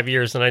about 5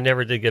 years, and I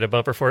never did get a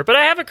bumper for it, but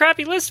I have a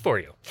crappy list for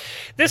you.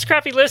 This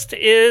crappy list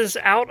is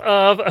out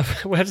of a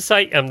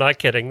website. I'm not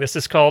kidding. This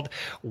is called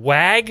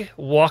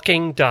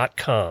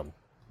wagwalking.com.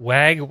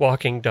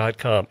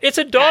 Wagwalking.com. It's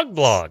a dog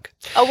blog.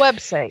 A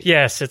website.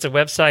 Yes, it's a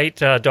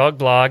website, dog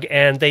blog,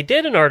 and they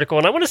did an article,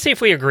 and I want to see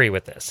if we agree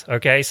with this.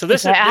 Okay, so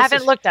I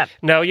haven't looked up.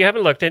 No, you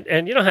haven't looked at,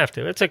 and you don't have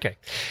to. It's okay.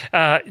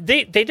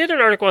 They did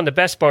an article on the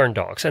best barn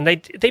dogs, and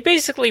they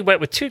basically went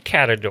with two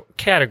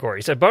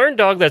categories: a barn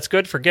dog that's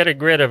good for getting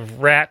rid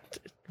of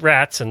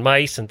rats and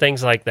mice and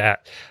things like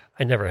that.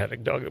 I never had a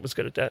dog that was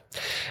good at that.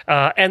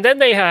 And then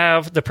they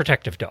have the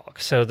protective dog.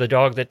 So the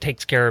dog that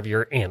takes care of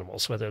your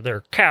animals, whether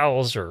they're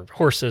cows or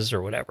horses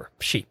or whatever,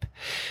 sheep.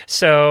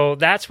 So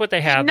that's what they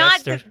have.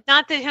 Not the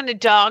kind of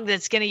dog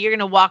you're going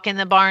to walk in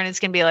the barn. It's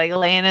going to be like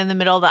laying in the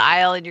middle of the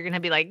aisle and you're going to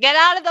be like, get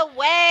out of the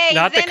way.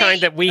 Not the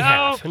kind that we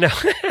have. No.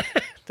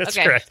 That's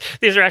correct.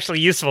 These are actually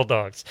useful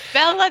dogs.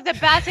 Bella, the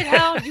basset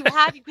hound you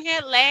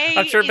can't lay.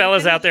 I'm sure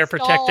Bella's out there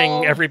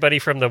protecting everybody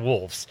from the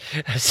wolves.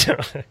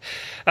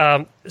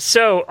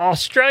 So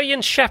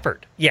Australian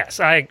Shepherd. Yes,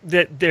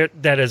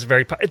 that is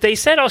very. They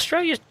said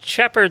Australian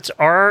Shepherds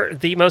are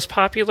the most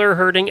popular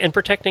herding and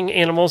protecting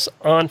animals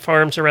on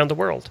farms around the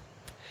world.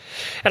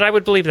 And I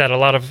would believe that a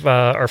lot of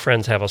our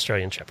friends have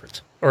Australian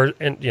Shepherds,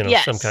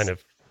 yes. Some kind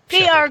of.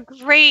 They are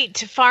great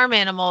farm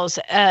animals.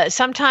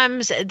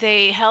 Sometimes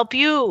they help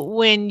you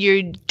when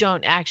you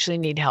don't actually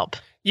need help.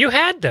 You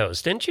had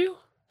those, didn't you?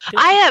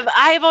 I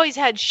have always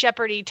had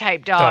shepherdy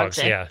type dogs.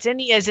 Yeah.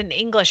 Zinni is an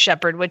English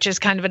shepherd, which is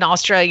kind of an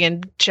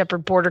Australian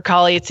shepherd border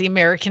collie. It's the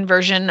American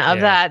version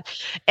of that.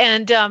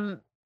 And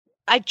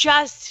I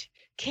just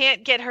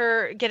can't get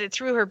it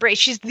through her brain.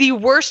 She's the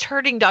worst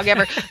herding dog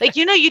ever.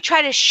 You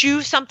try to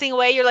shoo something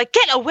away. You're like,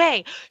 get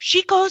away.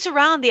 She goes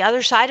around the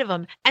other side of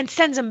them and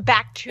sends them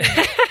back to me.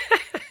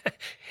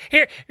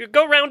 Here,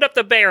 go round up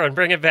the bear and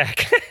bring it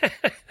back.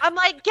 I'm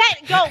like,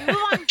 go, move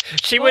on.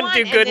 She wouldn't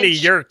do good in a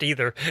yurt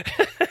either.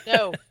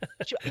 No.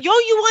 You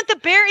want the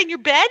bear in your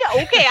bed?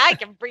 Okay, I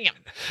can bring him.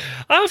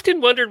 I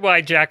often wondered why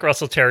Jack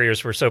Russell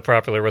Terriers were so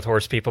popular with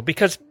horse people,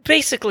 because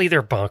basically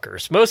they're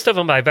bonkers. Most of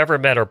them I've ever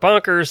met are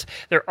bonkers.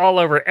 They're all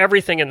over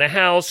everything in the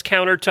house,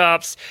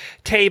 countertops,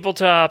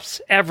 tabletops,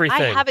 everything.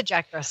 I have a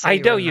Jack Russell. I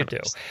know you do.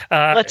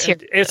 Let's hear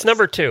It's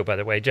number 2, by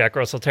the way, Jack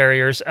Russell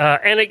Terriers.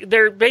 And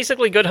they're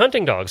basically good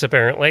hunting dogs,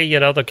 apparently.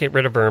 They'll get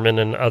rid of vermin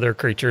and other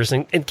creatures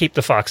and keep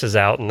the foxes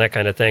out and that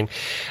kind of thing.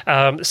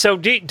 So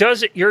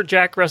does your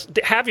Jack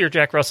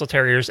Russell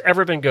Terriers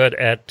ever been good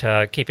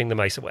at keeping the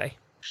mice away?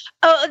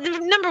 Oh,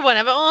 number one,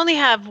 I only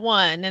have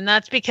one, and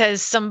that's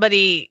because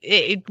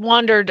it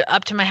wandered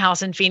up to my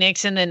house in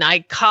Phoenix, and then I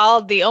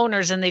called the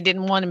owners, and they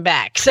didn't want him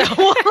back. So, and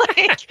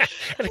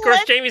of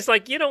course, Jamie's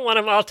like, "You don't want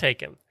him? I'll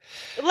take him."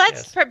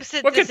 Let's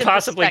Yes. What could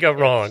possibly go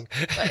wrong?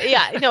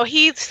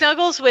 He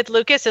snuggles with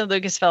Lucas, and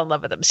Lucas fell in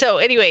love with him. So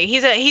anyway,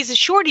 he's a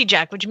shorty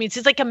Jack, which means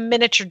he's like a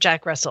miniature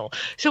Jack Russell.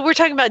 So we're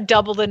talking about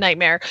double the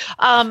nightmare,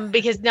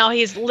 because now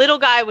he's little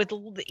guy with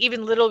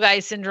even little guy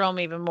syndrome,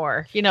 even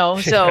more.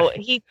 So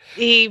he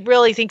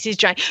really thinks he's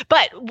giant.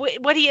 But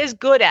what he is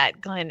good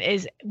at, Glenn,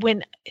 is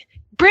when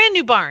brand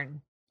new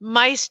barn.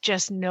 Mice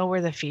just know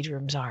where the feed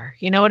rooms are.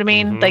 You know what I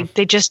mean? Mm-hmm. Like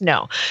they just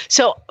know.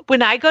 So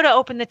when I go to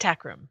open the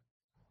tack room,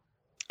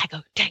 I go,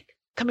 Tank,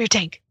 come here,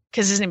 Tank.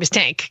 Because his name is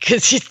Tank,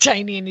 because he's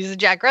tiny and he's a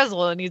Jack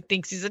Russell and he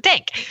thinks he's a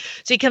tank.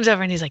 So he comes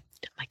over and he's like,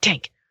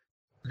 Tank,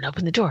 I'm going to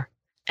open the door.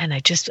 And I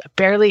just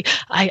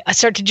I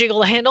start to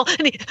jiggle the handle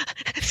and he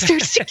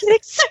starts to get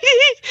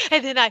excited.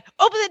 And then I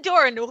open the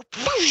door and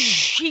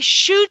whoosh, he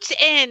shoots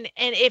in.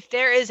 And if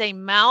there is a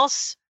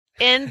mouse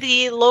in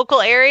the local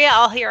area,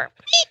 I'll hear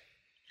beep.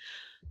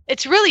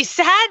 It's really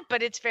sad,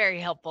 but it's very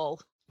helpful.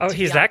 Oh,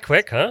 he's that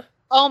quick, huh?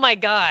 Oh my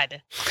God.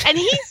 And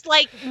he's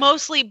like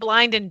mostly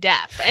blind and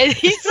deaf. And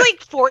he's like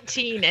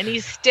 14 and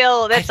he's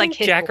still, that's like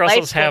his Jack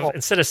Russells life have, goal.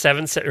 instead of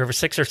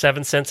 6 or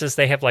 7 senses,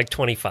 they have like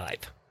 25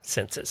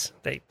 senses.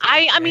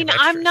 I mean,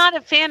 I'm not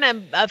a fan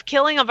of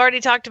killing. I've already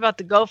talked about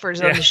the gophers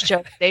on the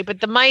show today, but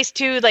the mice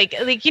too, like,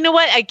 you know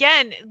what?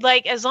 Again,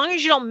 like as long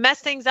as you don't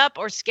mess things up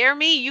or scare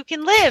me, you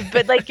can live.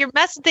 But like you're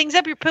messing things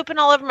up, you're pooping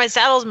all over my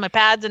saddles and my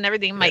pads and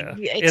everything.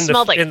 It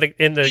smelled like in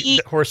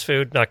the horse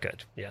food, not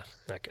good. Yeah,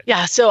 not good.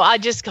 Yeah, so I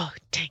just go,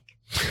 Tank.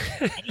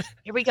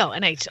 Here we go.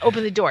 And I just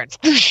open the door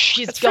and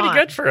she's That's gone. pretty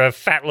good for a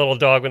fat little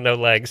dog with no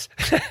legs.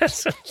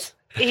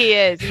 He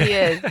is.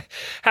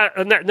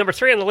 Number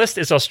 3 on the list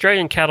is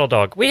Australian cattle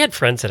dog. We had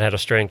friends that had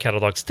Australian cattle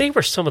dogs. They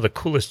were some of the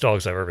coolest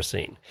dogs I've ever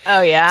seen.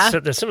 Oh yeah. So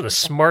they're some of the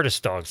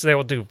smartest dogs. They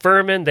will do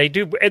vermin. They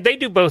do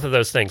both of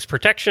those things,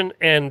 protection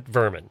and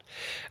vermin.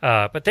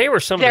 But they were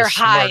some of the smartest.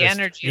 They're high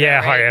energy. Yeah,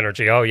 right? high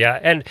energy. Oh yeah.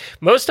 And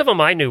most of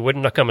them I knew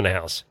wouldn't come in the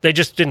house. They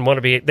just didn't want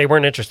to be. They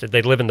weren't interested.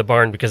 They'd live in the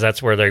barn because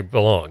that's where they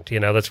belonged.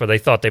 That's where they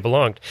thought they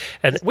belonged.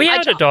 And we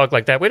had a dog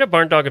like that. We had a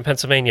barn dog in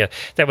Pennsylvania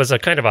that was a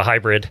kind of a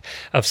hybrid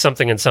of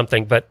something and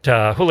something, but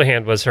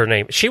Houlihan was her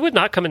name. She would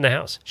not come in the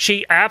house.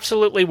 She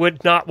absolutely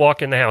would not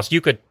walk in the house. You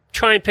could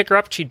try and pick her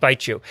up, she'd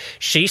bite you.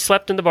 She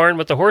slept in the barn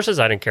with the horses.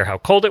 I didn't care how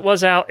cold it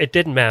was out. It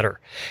didn't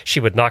matter. She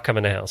would not come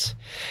in the house.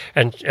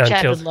 And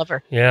Chad would love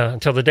her. Yeah,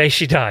 until the day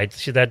she died.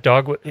 That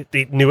dog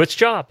it knew its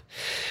job.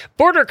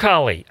 Border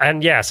Collie.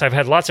 And yes, I've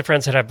had lots of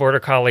friends that have Border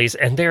Collies,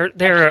 and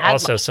they're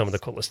also some of the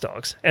coolest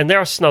dogs. And there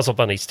are Snuzzle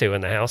Bunnies, too,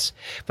 in the house.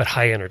 But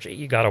high energy.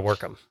 You got to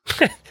work them.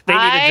 They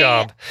need a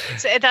job.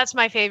 That's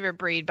my favorite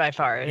breed by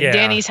far. Yeah.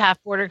 Danny's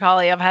half Border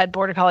Collie. I've had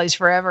Border Collies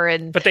forever.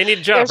 But they need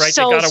a job, right?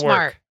 So they got to smart.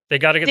 work. They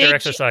got to get their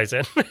exercise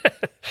in.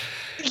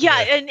 Yeah,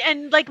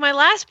 and like my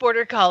last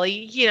Border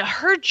Collie,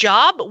 her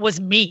job was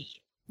me.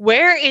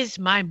 Where is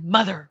my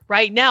mother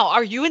right now?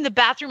 Are you in the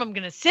bathroom? I'm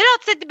going to sit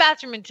outside the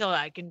bathroom until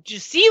I can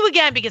just see you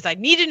again because I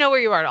need to know where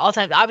you are at all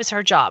times. That was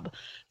her job.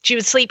 She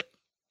would sleep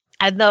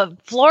at the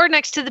floor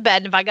next to the bed.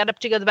 And if I got up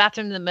to go to the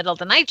bathroom in the middle of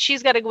the night,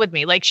 she's got to go with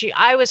me.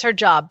 I was her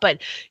job.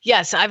 But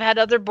yes, I've had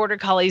other Border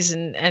Collies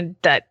and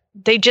that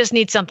they just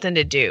need something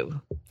to do.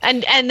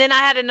 And then I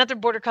had another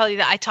Border Collie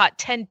that I taught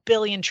 10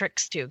 billion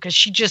tricks to because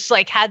she just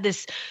had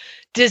this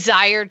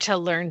desire to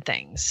learn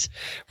things.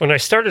 When I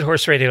started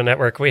Horse Radio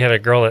Network, we had a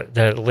girl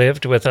that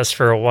lived with us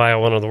for a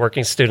while, one of the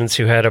working students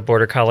who had a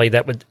Border Collie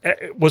that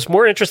was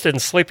more interested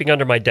in sleeping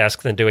under my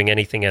desk than doing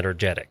anything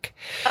energetic.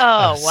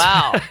 Oh,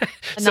 wow.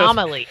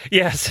 Anomaly.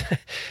 Yes.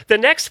 The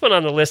next one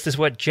on the list is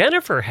what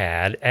Jennifer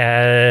had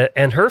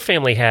and her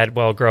family had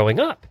while growing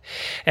up.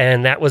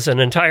 And that was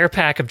an entire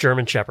pack of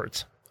German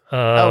Shepherds.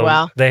 Oh,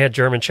 wow. They had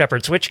German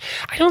Shepherds, which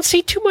I don't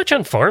see too much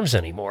on farms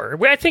anymore.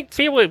 I think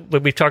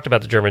we've talked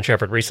about the German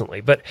Shepherd recently,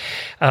 but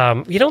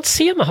you don't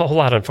see them a whole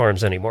lot on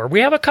farms anymore. We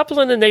have a couple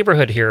in the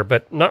neighborhood here,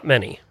 but not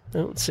many. I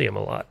don't see them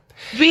a lot.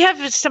 We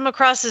have some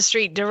across the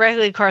street,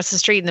 directly across the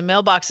street, and the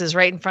mailbox is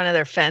right in front of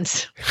their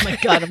fence. Oh, my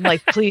God. I'm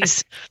like,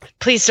 please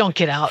don't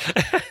get out.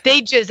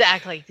 They just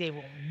act like they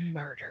will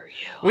murder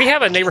you. We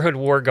have a neighborhood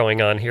war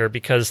going on here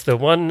because the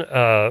one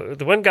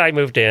guy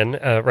moved in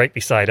right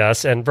beside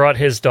us and brought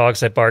his dogs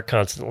that bark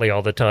constantly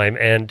all the time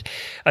and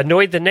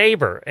annoyed the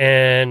neighbor.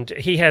 And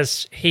he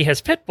has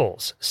pit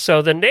bulls.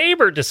 So the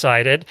neighbor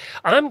decided,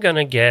 I'm going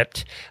to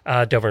get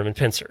Doberman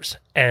Pinschers.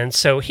 And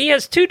so he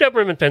has 2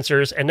 Doberman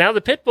Pinschers, and now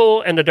the pit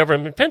bull and the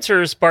Doberman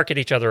Pinschers bark at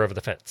each other over the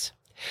fence.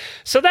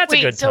 So that's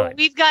a good time. So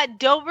we've got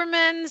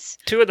Dobermans,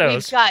 2 of those.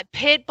 We've got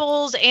pit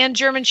bulls and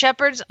German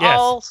Shepherds.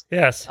 Yes.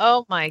 Yes.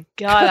 Oh my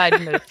God, I'd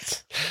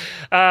move.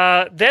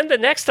 Then the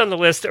next on the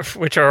list,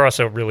 which are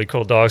also really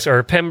cool dogs,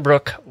 are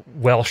Pembroke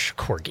Welsh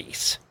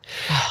Corgis.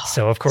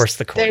 So of course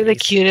the Corgis. They're the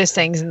cutest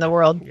things in the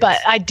world, but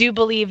I do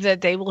believe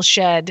that they will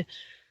shed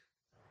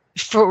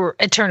for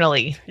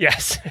eternally.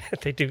 Yes,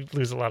 they do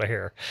lose a lot of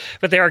hair,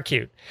 but they are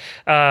cute.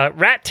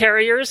 Rat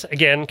Terriers,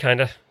 again, kind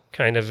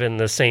of in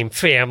the same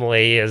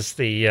family as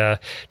the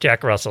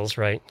Jack Russells,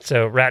 right?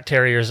 So Rat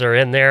Terriers are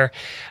in there.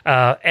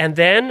 And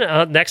then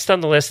next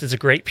on the list is a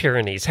Great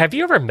Pyrenees. Have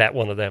you ever met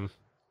one of them?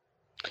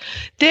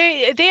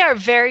 They are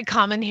very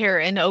common here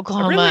in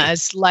Oklahoma really?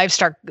 as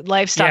livestock Yeah,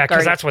 because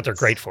guardians. that's what they're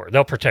great for.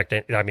 They'll protect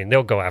it. I mean,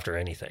 they'll go after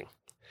anything.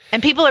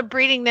 And people are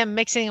breeding them,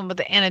 mixing them with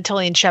the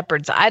Anatolian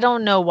Shepherds. I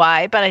don't know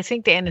why, but I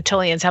think the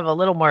Anatolians have a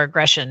little more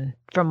aggression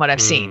from what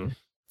I've seen.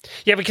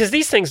 Yeah, because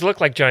these things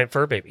look like giant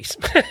fur babies,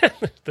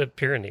 the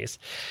Pyrenees.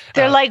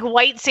 They're like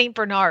white St.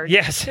 Bernards.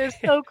 Yes. They're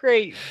so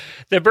great.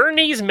 The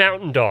Bernese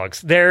Mountain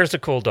Dogs. There's a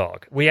cool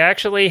dog. We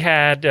actually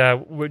had,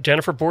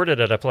 Jennifer boarded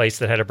at a place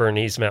that had a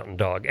Bernese Mountain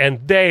Dog,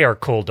 and they are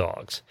cool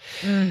dogs.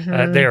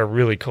 They are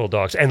really cool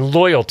dogs and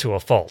loyal to a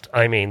fault.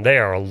 I mean, they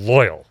are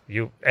loyal.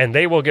 And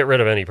they will get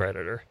rid of any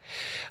predator.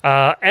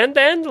 And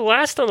then the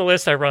last on the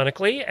list,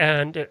 ironically,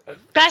 and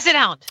Basset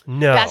Hound.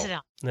 no. Basset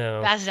Hound.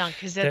 No. Basset Hound,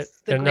 because that's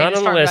They're the not greatest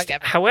on the farm list. dog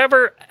ever.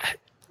 However,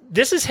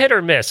 this is hit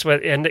or miss,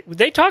 and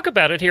they talk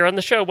about it here on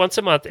the show once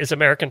a month, is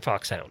American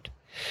Foxhound.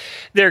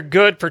 They're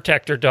good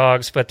protector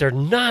dogs, but they're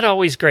not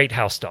always great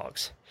house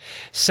dogs.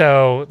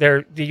 So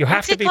you have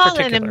What's to it be called?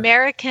 particular. An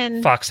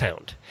American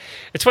Foxhound.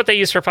 It's what they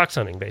use for fox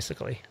hunting,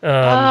 basically.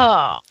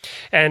 Oh.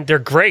 And they're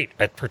great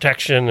at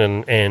protection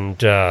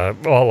and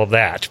all of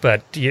that,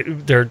 but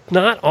they're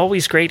not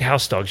always great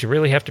house dogs. You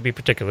really have to be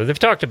particular. They've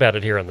talked about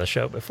it here on the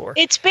show before.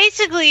 It's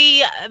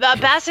basically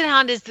Basset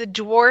Hound is the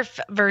dwarf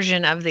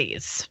version of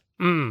these.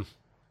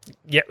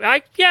 Yeah,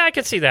 I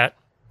can see that.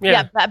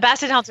 Yeah,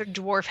 Basset Hounds are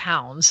dwarf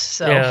hounds.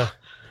 So yeah,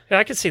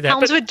 I can see that.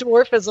 hounds But with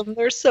dwarfism,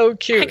 they're so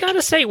cute. I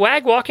gotta say,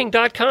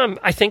 wagwalking.com,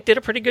 I think, did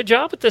a pretty good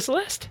job with this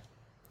list.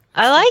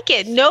 I like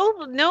it.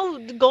 No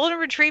golden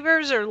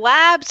retrievers or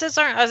labs.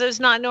 Those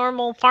not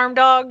normal farm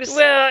dogs.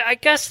 Well, I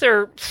guess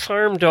they're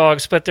farm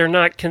dogs, but they're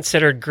not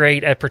considered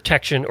great at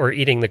protection or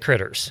eating the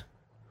critters.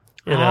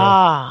 You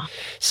know?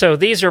 So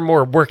these are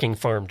more working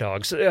farm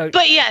dogs.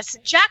 But yes,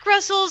 Jack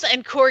Russells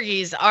and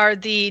Corgis are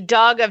the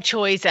dog of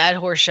choice at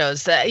horse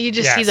shows. You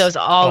just see those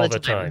all the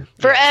time.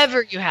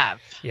 Forever you have.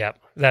 Yep,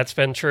 that's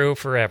been true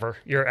forever.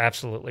 You're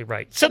absolutely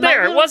right. So My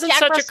there, it little wasn't Jack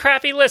such a Russell-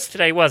 crappy list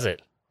today, was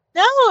it?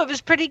 No, it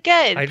was pretty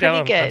good. I know Pretty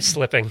I'm good.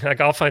 slipping.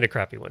 I'll find a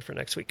crappy one for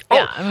next week.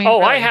 Yeah, I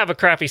really. have a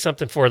crappy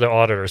something for the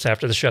auditors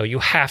after the show. You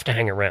have to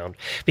hang around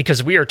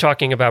because we are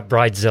talking about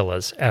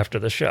bridezillas after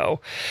the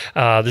show.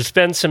 There's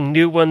been some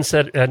new ones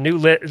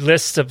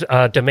lists of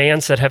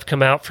demands that have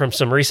come out from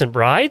some recent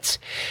brides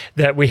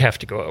that we have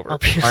to go over.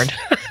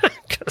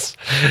 Because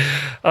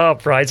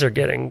brides are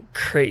getting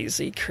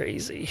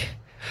crazy.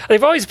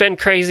 They've always been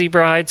crazy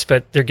brides,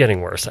 but they're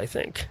getting worse, I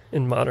think,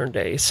 in modern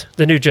days.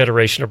 The new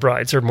generation of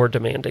brides are more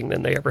demanding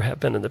than they ever have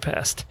been in the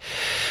past.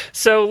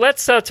 So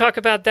let's talk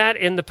about that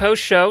in the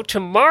post show.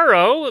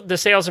 Tomorrow, the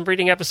Sales and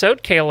Breeding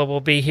episode, Kayla will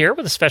be here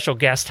with a special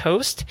guest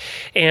host.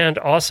 And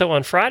also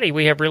on Friday,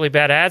 we have Really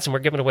Bad Ads, and we're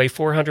giving away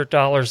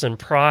 $400 in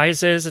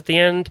prizes at the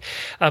end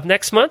of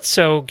next month.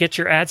 So get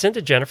your ads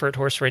into Jennifer at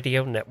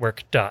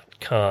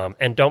horseradionetwork.com.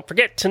 And don't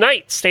forget,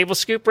 tonight, Stable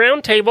Scoop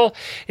Roundtable.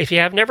 If you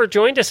have never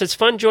joined us, it's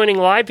fun joining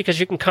live because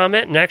you can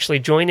comment and actually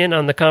join in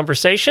on the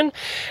conversation.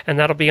 And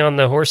that'll be on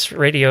the Horse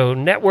Radio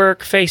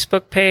Network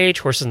Facebook page,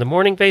 Horse in the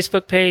Morning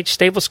Facebook page,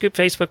 Stable Scoop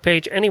Facebook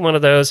page, any one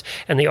of those.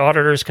 And the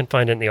auditors can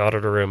find it in the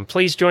auditor room.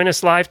 Please join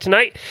us live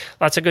tonight.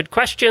 Lots of good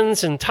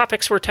questions and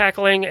topics we're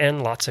tackling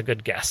and lots of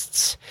good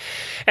guests.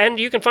 And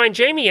you can find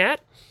Jamie at...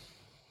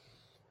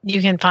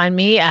 You can find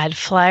me at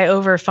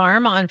Flyover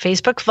Farm on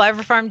Facebook.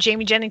 Flyover Farm,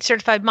 Jamie Jennings,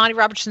 certified Monty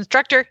Roberts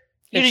instructor.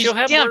 And she'll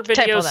have more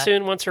videos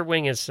soon once her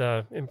wing is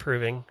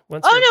improving. No,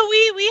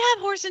 we have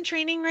horse in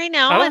training right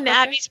now, and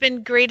Abby's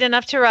been great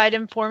enough to ride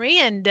him for me,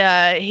 and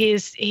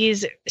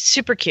he's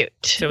super cute.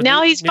 So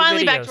now he's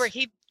finally back to work.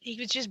 He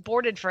was just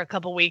boarded for a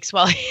couple weeks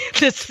while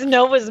the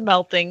snow was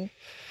melting.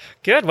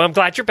 Good. Well, I'm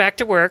glad you're back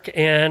to work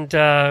and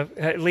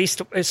at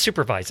least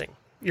supervising.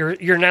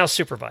 You're now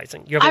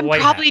supervising. You have a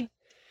white hat.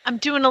 I'm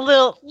doing a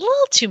little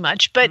too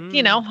much, but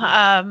it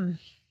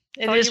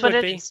is what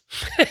it is.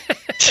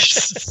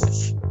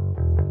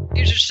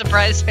 Here's your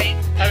surprise face.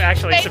 I'm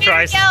actually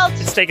surprised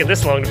it's taken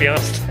this long, to be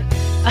honest.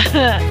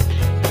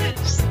 It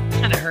just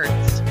kind of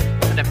hurts.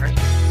 Whatever.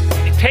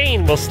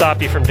 Pain will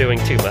stop you from doing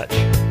too much.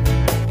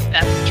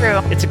 That's true.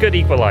 It's a good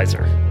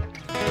equalizer.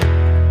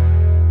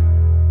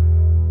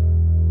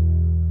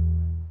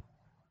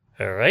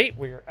 All right,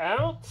 we're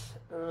out.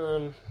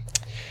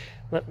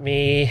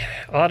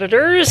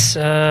 Auditors,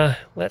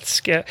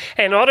 let's go.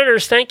 And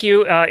auditors, thank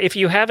you. If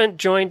you haven't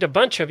joined, a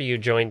bunch of you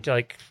joined,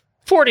 like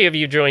 40 of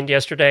you joined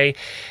yesterday,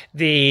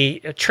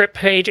 the trip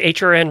page,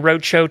 HRN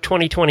Roadshow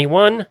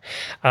 2021.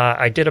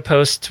 I did a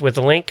post with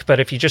the link, but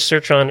if you just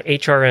search on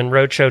HRN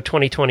Roadshow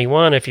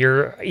 2021, if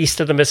you're east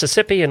of the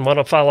Mississippi and want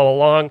to follow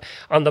along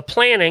on the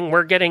planning,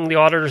 we're getting the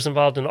auditors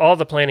involved in all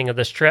the planning of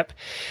this trip.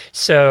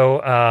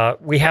 So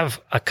we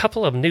have a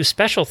couple of new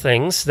special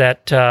things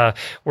that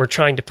we're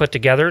trying to put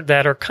together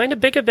that are kind of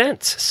big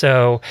events.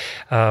 So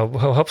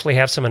we'll hopefully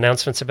have some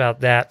announcements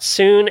about that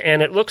soon.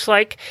 And it looks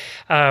like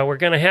we're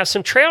going to have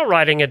some trail riding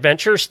riding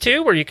adventures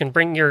too, where you can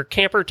bring your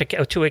camper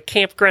to a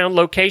campground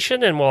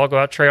location and we'll all go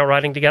out trail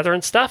riding together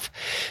and stuff.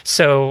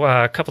 So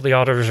a couple of the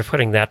auditors are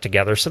putting that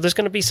together. So there's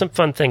going to be some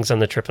fun things on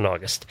the trip in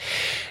August.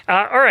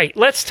 All right,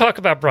 let's talk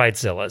about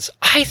bridezillas.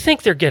 I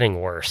think they're getting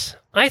worse.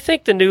 I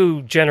think the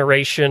new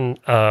generation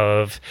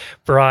of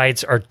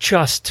brides are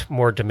just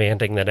more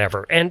demanding than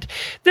ever. And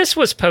this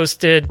was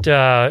posted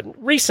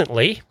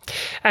recently,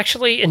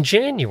 actually in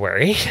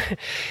January.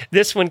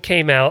 This one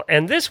came out,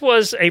 and this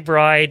was a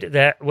bride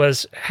that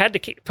had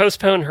to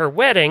postpone her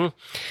wedding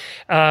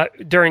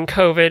during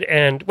COVID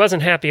and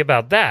wasn't happy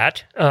about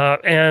that,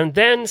 and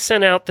then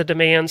sent out the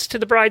demands to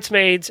the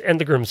bridesmaids and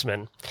the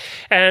groomsmen.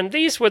 And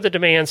these were the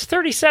demands,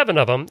 37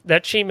 of them,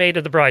 that she made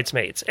of the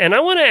bridesmaids. And I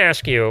want to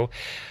ask you,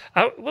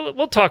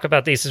 we'll talk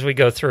about these as we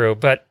go through,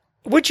 but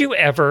would you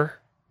ever,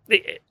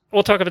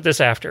 we'll talk about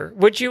this after,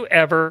 would you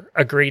ever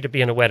agree to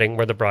be in a wedding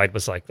where the bride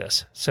was like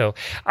this? So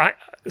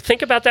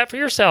think about that for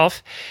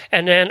yourself,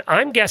 and then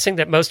I'm guessing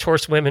that most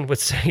horsewomen would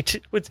say,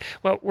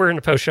 well, we're in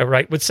a post show,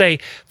 right, would say,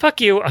 fuck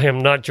you, I am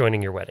not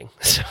joining your wedding.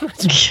 So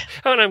that's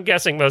what I'm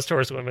guessing most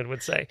horsewomen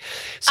would say.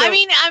 So, I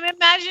mean, I'm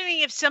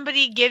imagining if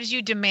somebody gives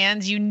you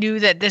demands, you knew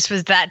that this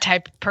was that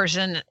type of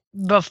person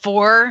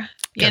before.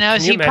 You know,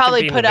 so you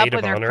probably put up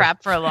with her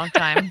crap for a long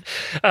time.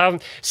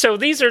 So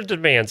these are the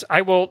demands.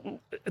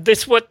 This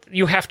is what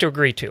you have to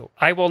agree to.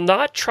 I will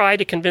not try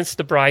to convince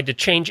the bride to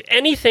change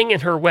anything in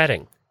her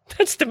wedding.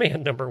 That's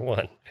demand number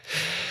one.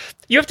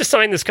 You have to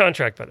sign this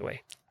contract, by the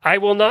way. I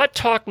will not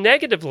talk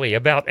negatively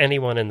about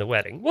anyone in the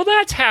wedding. Well,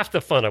 that's half the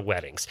fun of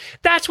weddings.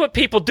 That's what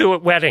people do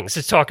at weddings,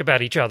 is talk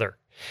about each other.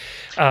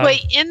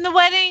 Wait, in the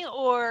wedding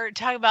or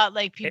talk about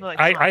like people?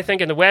 I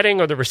think in the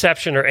wedding or the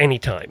reception or any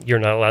time, you're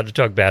not allowed to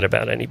talk bad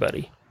about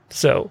anybody.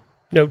 So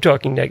no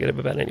talking negative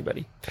about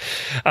anybody.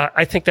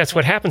 I think that's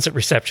what happens at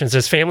receptions.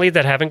 Is family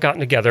that haven't gotten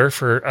together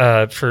for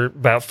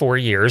about 4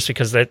 years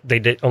because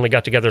they only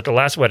got together at the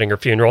last wedding or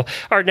funeral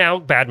are now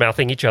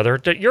bad-mouthing each other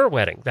at your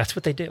wedding. That's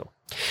what they do.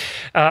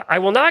 I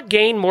will not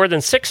gain more than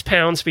 6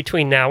 pounds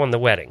between now and the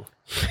wedding.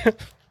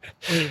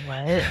 Wait,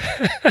 what?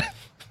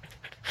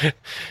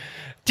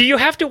 Do you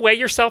have to weigh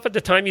yourself at the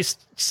time you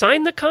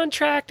sign the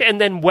contract and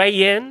then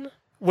weigh in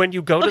when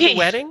you go to the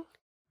wedding?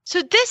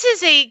 So this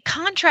is a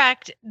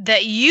contract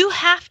that you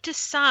have to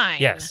sign.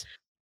 Yes.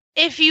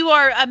 If you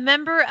are a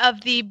member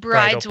of the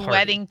bride's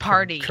wedding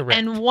party. Correct.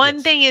 And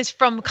one thing is,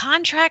 from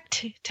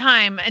contract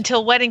time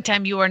until wedding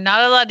time, you are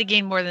not allowed to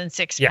gain more than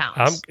 6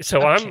 pounds.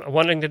 I'm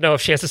wanting to know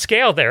if she has a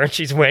scale there and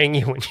she's weighing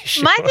you when you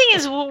show My up. thing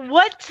is,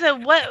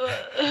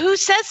 who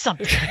says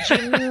something?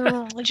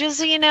 Just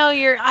so you know,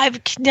 I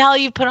can tell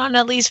you put on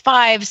at least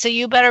 5, so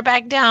you better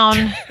back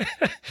down.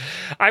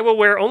 I will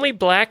wear only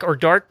black or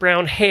dark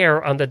brown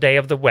hair on the day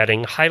of the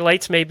wedding.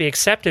 Highlights may be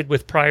accepted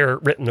with prior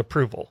written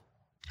approval.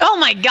 Oh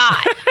my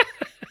God.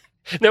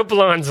 No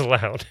blondes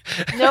allowed.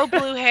 No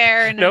blue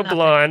hair. No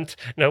blonde.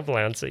 No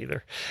blondes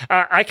either.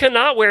 I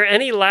cannot wear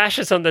any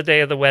lashes on the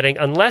day of the wedding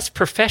unless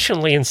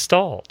professionally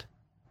installed.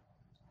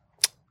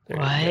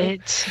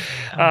 What?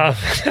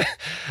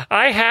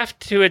 I have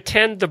to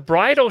attend the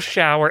bridal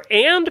shower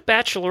and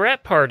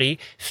bachelorette party,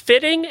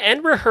 fitting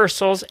and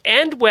rehearsals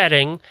and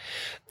wedding.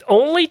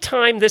 Only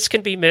time this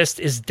can be missed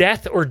is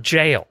death or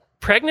jail.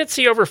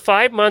 Pregnancy over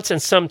 5 months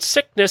and some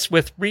sickness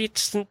with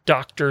recent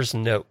doctor's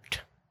note.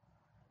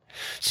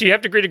 So you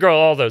have to agree to go to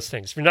all those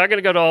things. If you're not going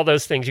to go to all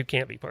those things, you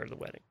can't be part of the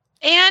wedding.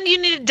 And you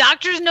need a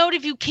doctor's note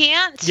if you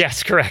can't?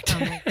 Yes, correct. Oh,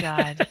 my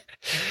God.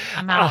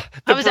 I'm out.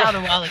 I was out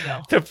a while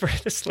ago.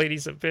 This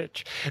lady's a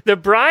bitch. The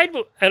bride,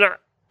 and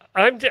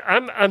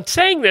I'm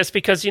saying this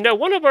because,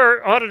 one of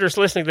our auditors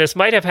listening to this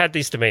might have had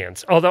these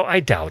demands, although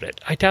I doubt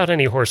it. I doubt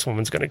any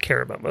horsewoman's going to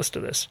care about most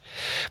of this.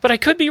 But I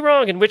could be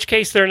wrong, in which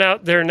case they're now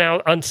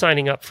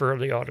unsigning up for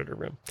the auditor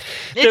room.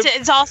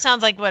 It all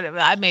sounds like what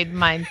I made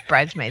my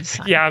bridesmaids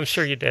sign. Yeah, I'm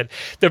sure you did.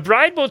 The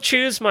bride will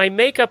choose my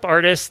makeup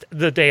artist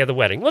the day of the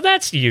wedding. Well,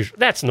 that's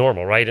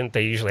normal, right? And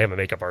they usually have a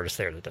makeup artist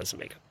there that does the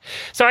makeup.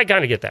 So I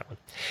kind of get that one.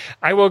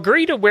 I will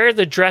agree to wear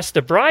the dress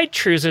the bride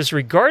chooses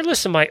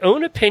regardless of my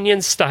own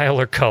opinion,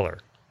 style, or color.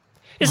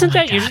 Isn't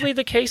that usually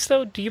the case,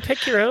 though? Do you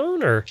pick your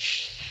own, or?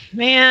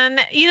 Man,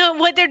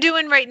 what they're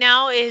doing right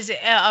now is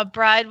a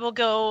bride will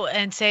go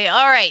and say,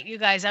 all right, you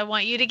guys, I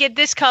want you to get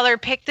this color.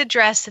 Pick the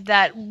dress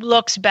that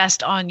looks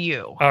best on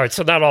you. All right,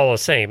 so not all the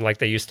same like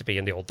they used to be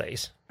in the old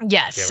days.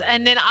 Yes. Yeah, right.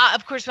 And then,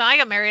 of course, when I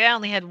got married, I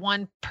only had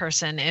one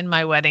person in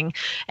my wedding.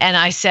 And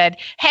I said,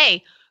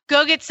 hey,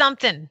 go get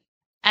something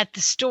at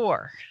the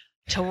store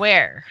to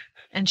wear.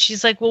 And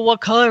she's like, well,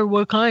 what color?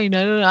 What kind?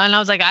 I don't know. And I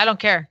was like, I don't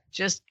care.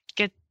 Just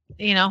get,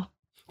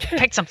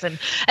 pick something.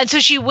 And so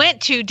she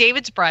went to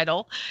David's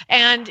Bridal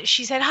and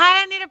she said,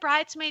 hi, I need a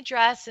bridesmaid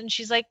dress. And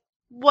she's like,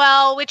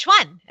 well, which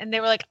one? And they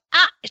were like,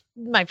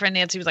 my friend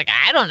Nancy was like,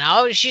 I don't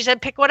know. She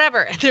said, pick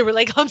whatever. And they were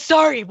like, I'm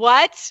sorry,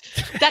 what?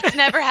 That's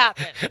never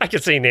happened. I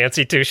could see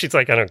Nancy too. She's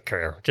like, I don't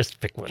care.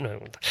 Just pick one.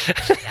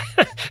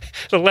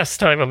 The less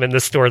time I'm in the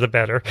store, the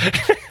better.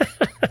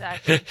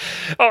 Exactly.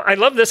 Oh, I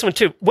love this one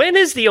too. When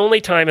is the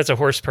only time as a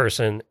horse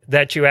person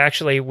that you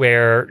actually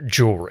wear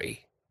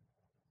jewelry?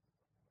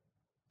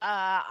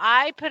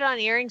 I put on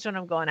earrings when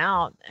I'm going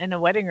out and a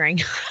wedding ring.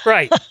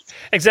 Right.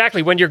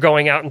 Exactly. When you're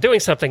going out and doing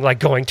something like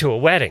going to a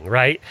wedding,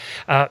 right?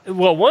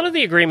 Well, one of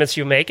the agreements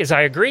you make is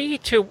I agree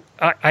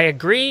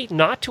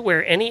not to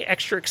wear any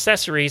extra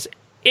accessories,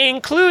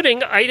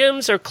 including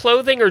items or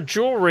clothing or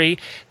jewelry,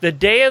 the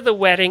day of the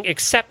wedding,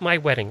 except my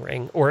wedding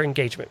ring or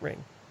engagement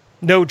ring.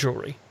 No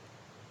jewelry.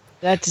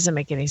 That doesn't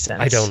make any sense.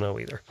 I don't know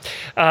either.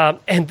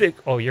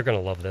 You're going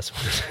to love this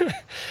one.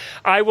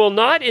 I will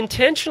not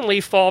intentionally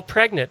fall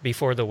pregnant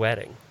before the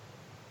wedding.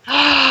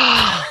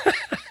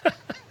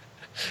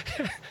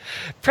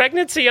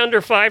 Pregnancy under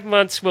 5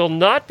 months will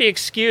not be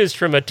excused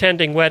from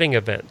attending wedding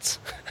events.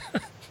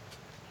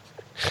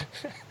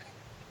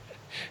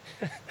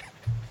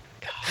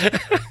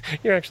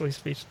 You're actually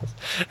speechless.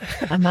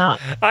 I'm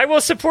out. I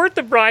will support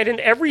the bride in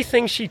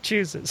everything she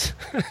chooses.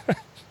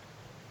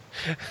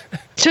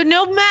 So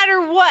no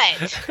matter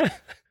what,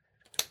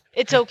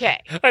 it's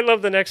okay. I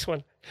love the next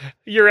one.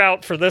 You're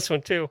out for this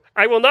one too.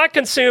 I will not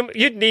consume.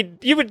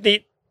 You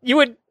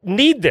would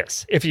need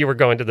this if you were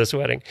going to this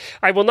wedding.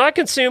 I will not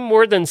consume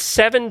more than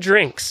 7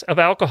 drinks of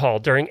alcohol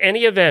during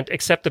any event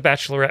except the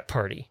bachelorette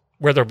party,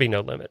 where there'll be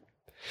no limit.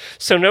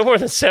 So no more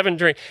than 7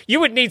 drinks. You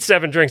would need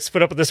 7 drinks to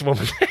put up with this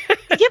woman.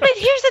 Yeah, but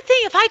here's the thing: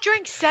 if I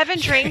drank 7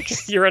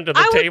 drinks, you're under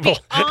the table.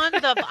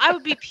 I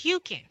would be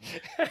puking.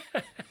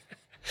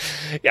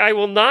 I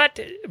will not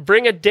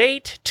bring a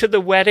date to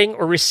the wedding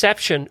or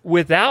reception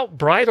without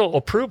bridal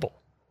approval.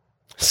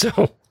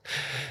 So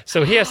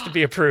he has to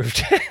be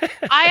approved.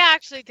 I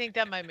actually think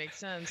that might make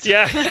sense.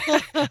 Yeah,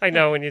 I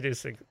know when you do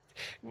things.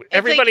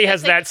 Everybody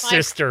has that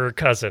sister or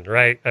cousin,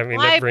 right? I mean,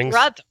 my that brings.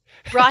 brother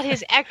brought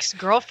his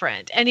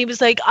ex-girlfriend, and he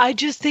was like, "I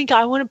just think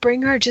I want to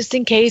bring her just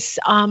in case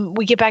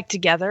we get back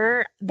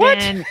together. What?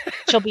 Then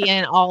she'll be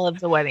in all of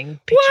the wedding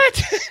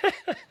pictures."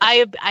 What?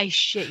 I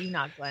shit you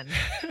not, Glenn.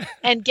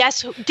 And guess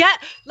who?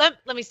 Let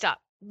me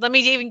stop. Let me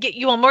even get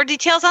you on more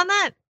details on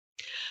that.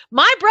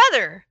 My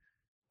brother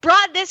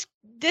brought this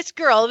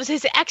girl. It was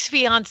his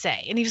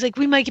ex-fiance, and he was like,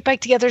 "We might get back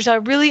together,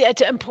 so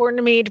it's important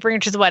to me to bring her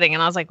to the wedding."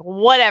 And I was like,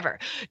 "Whatever."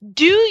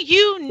 Do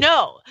you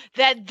know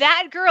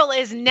that girl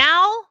is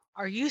now?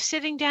 Are you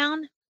sitting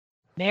down?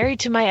 Married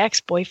to my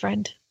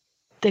ex-boyfriend,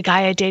 the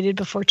guy I dated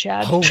before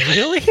Chad. Oh,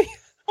 really?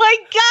 My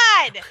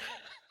God!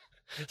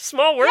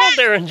 Small world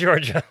there in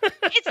Georgia.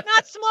 It's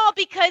not small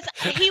because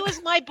he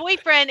was my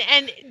boyfriend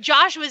and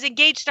Josh was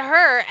engaged to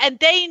her, and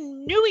they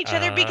knew each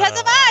other because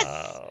of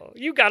us.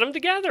 You got them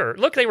together.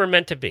 Look, they were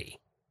meant to be.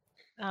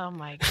 Oh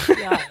my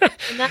God.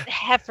 And that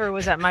heifer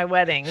was at my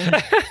wedding.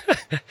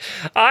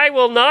 I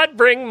will not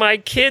bring my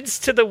kids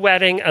to the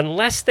wedding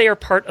unless they are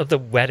part of the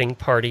wedding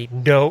party.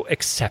 No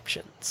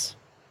exceptions.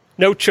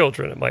 No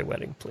children at my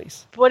wedding,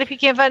 please. What if you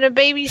can't find a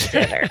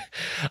babysitter?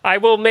 I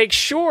will make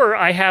sure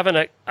I have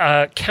an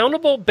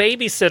accountable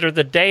babysitter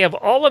the day of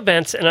all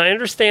events, and I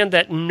understand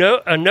that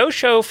a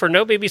no-show for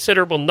no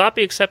babysitter will not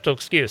be acceptable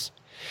excuse.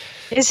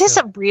 Is this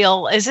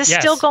real? Is this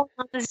still going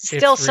on? Is it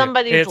still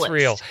somebody's list? It's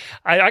real.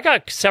 I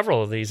got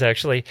several of these,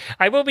 actually.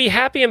 I will be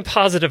happy and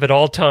positive at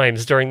all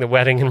times during the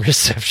wedding and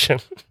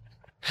reception.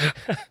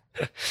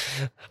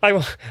 I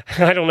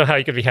don't know how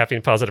you could be happy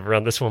and positive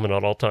around this woman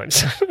at all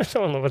times. I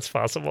don't know what's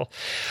possible.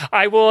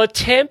 I will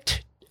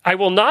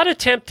not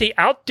attempt to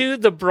outdo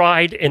the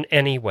bride in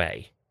any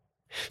way.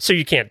 So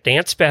you can't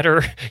dance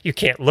better. You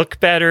can't look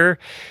better.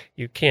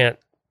 You can't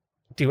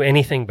do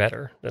anything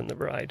better than the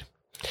bride.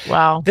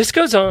 Wow. This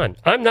goes on.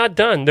 I'm not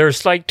done.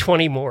 There's like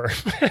 20 more.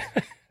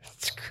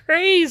 It's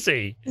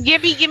crazy.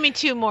 Give me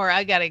 2 more.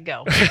 I got to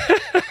go.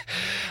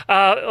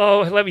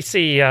 Let me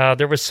see.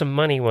 There was some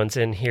money ones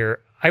in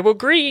here. I will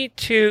agree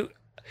to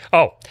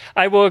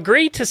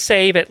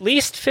save at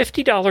least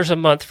 $50 a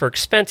month for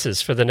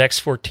expenses for the next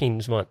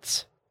 14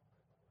 months.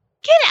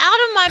 Get out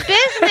of my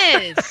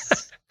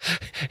business.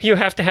 You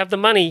have to have the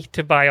money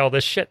to buy all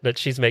this shit that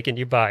she's making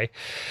you buy.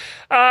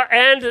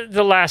 And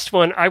the last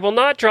one, I will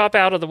not drop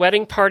out of the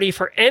wedding party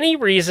for any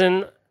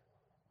reason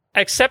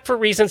except for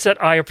reasons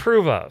that I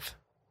approve of.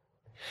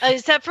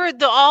 Except for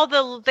all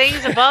the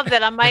things above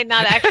that I might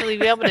not actually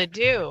be able to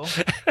do.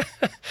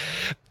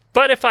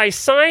 But if I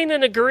sign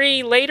and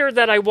agree later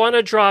that I want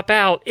to drop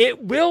out,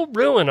 it will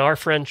ruin our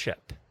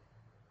friendship.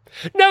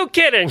 No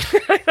kidding.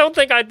 I don't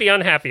think I'd be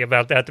unhappy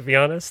about that, to be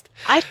honest.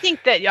 I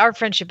think that our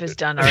friendship is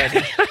done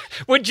already.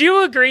 Would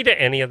you agree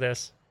to any of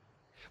this?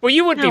 Well,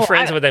 you wouldn't be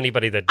friends with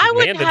anybody that demanded. I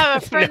wouldn't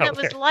have a friend that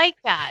was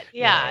like that.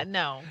 Yeah,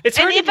 no. It's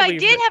hard and if to I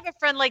believe did have a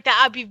friend like that,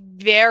 I'd be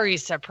very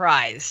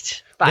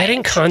surprised by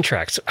wedding it.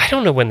 contracts. I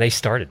don't know when they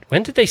started.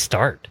 When did they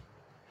start?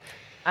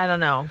 I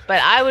don't know,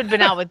 but I would have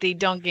been out with the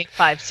don't gain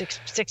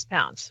 6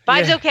 pounds.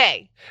 5's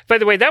okay. By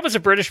the way, that was a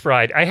British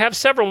bride. I have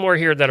several more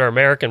here that are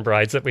American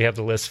brides that we have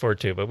the list for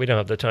too, but we don't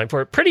have the time for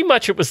it. Pretty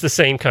much it was the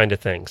same kind of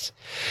things.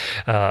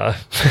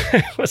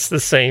 It was the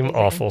same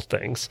awful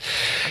things.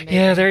 Amazing.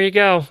 Yeah, there you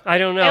go. I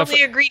don't know. I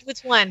only agreed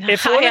with one.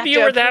 If one of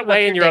you are that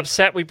way and you're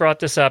upset we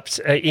brought this up,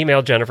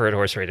 email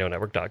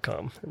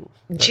Jennifer@horseradionetwork.com.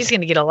 She's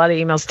going to get a lot of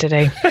emails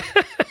today.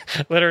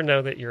 Let her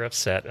know that you're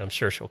upset. I'm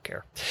sure she'll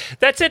care.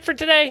 That's it for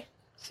today.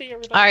 See you,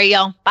 everybody. All right,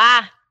 y'all.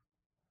 Bye.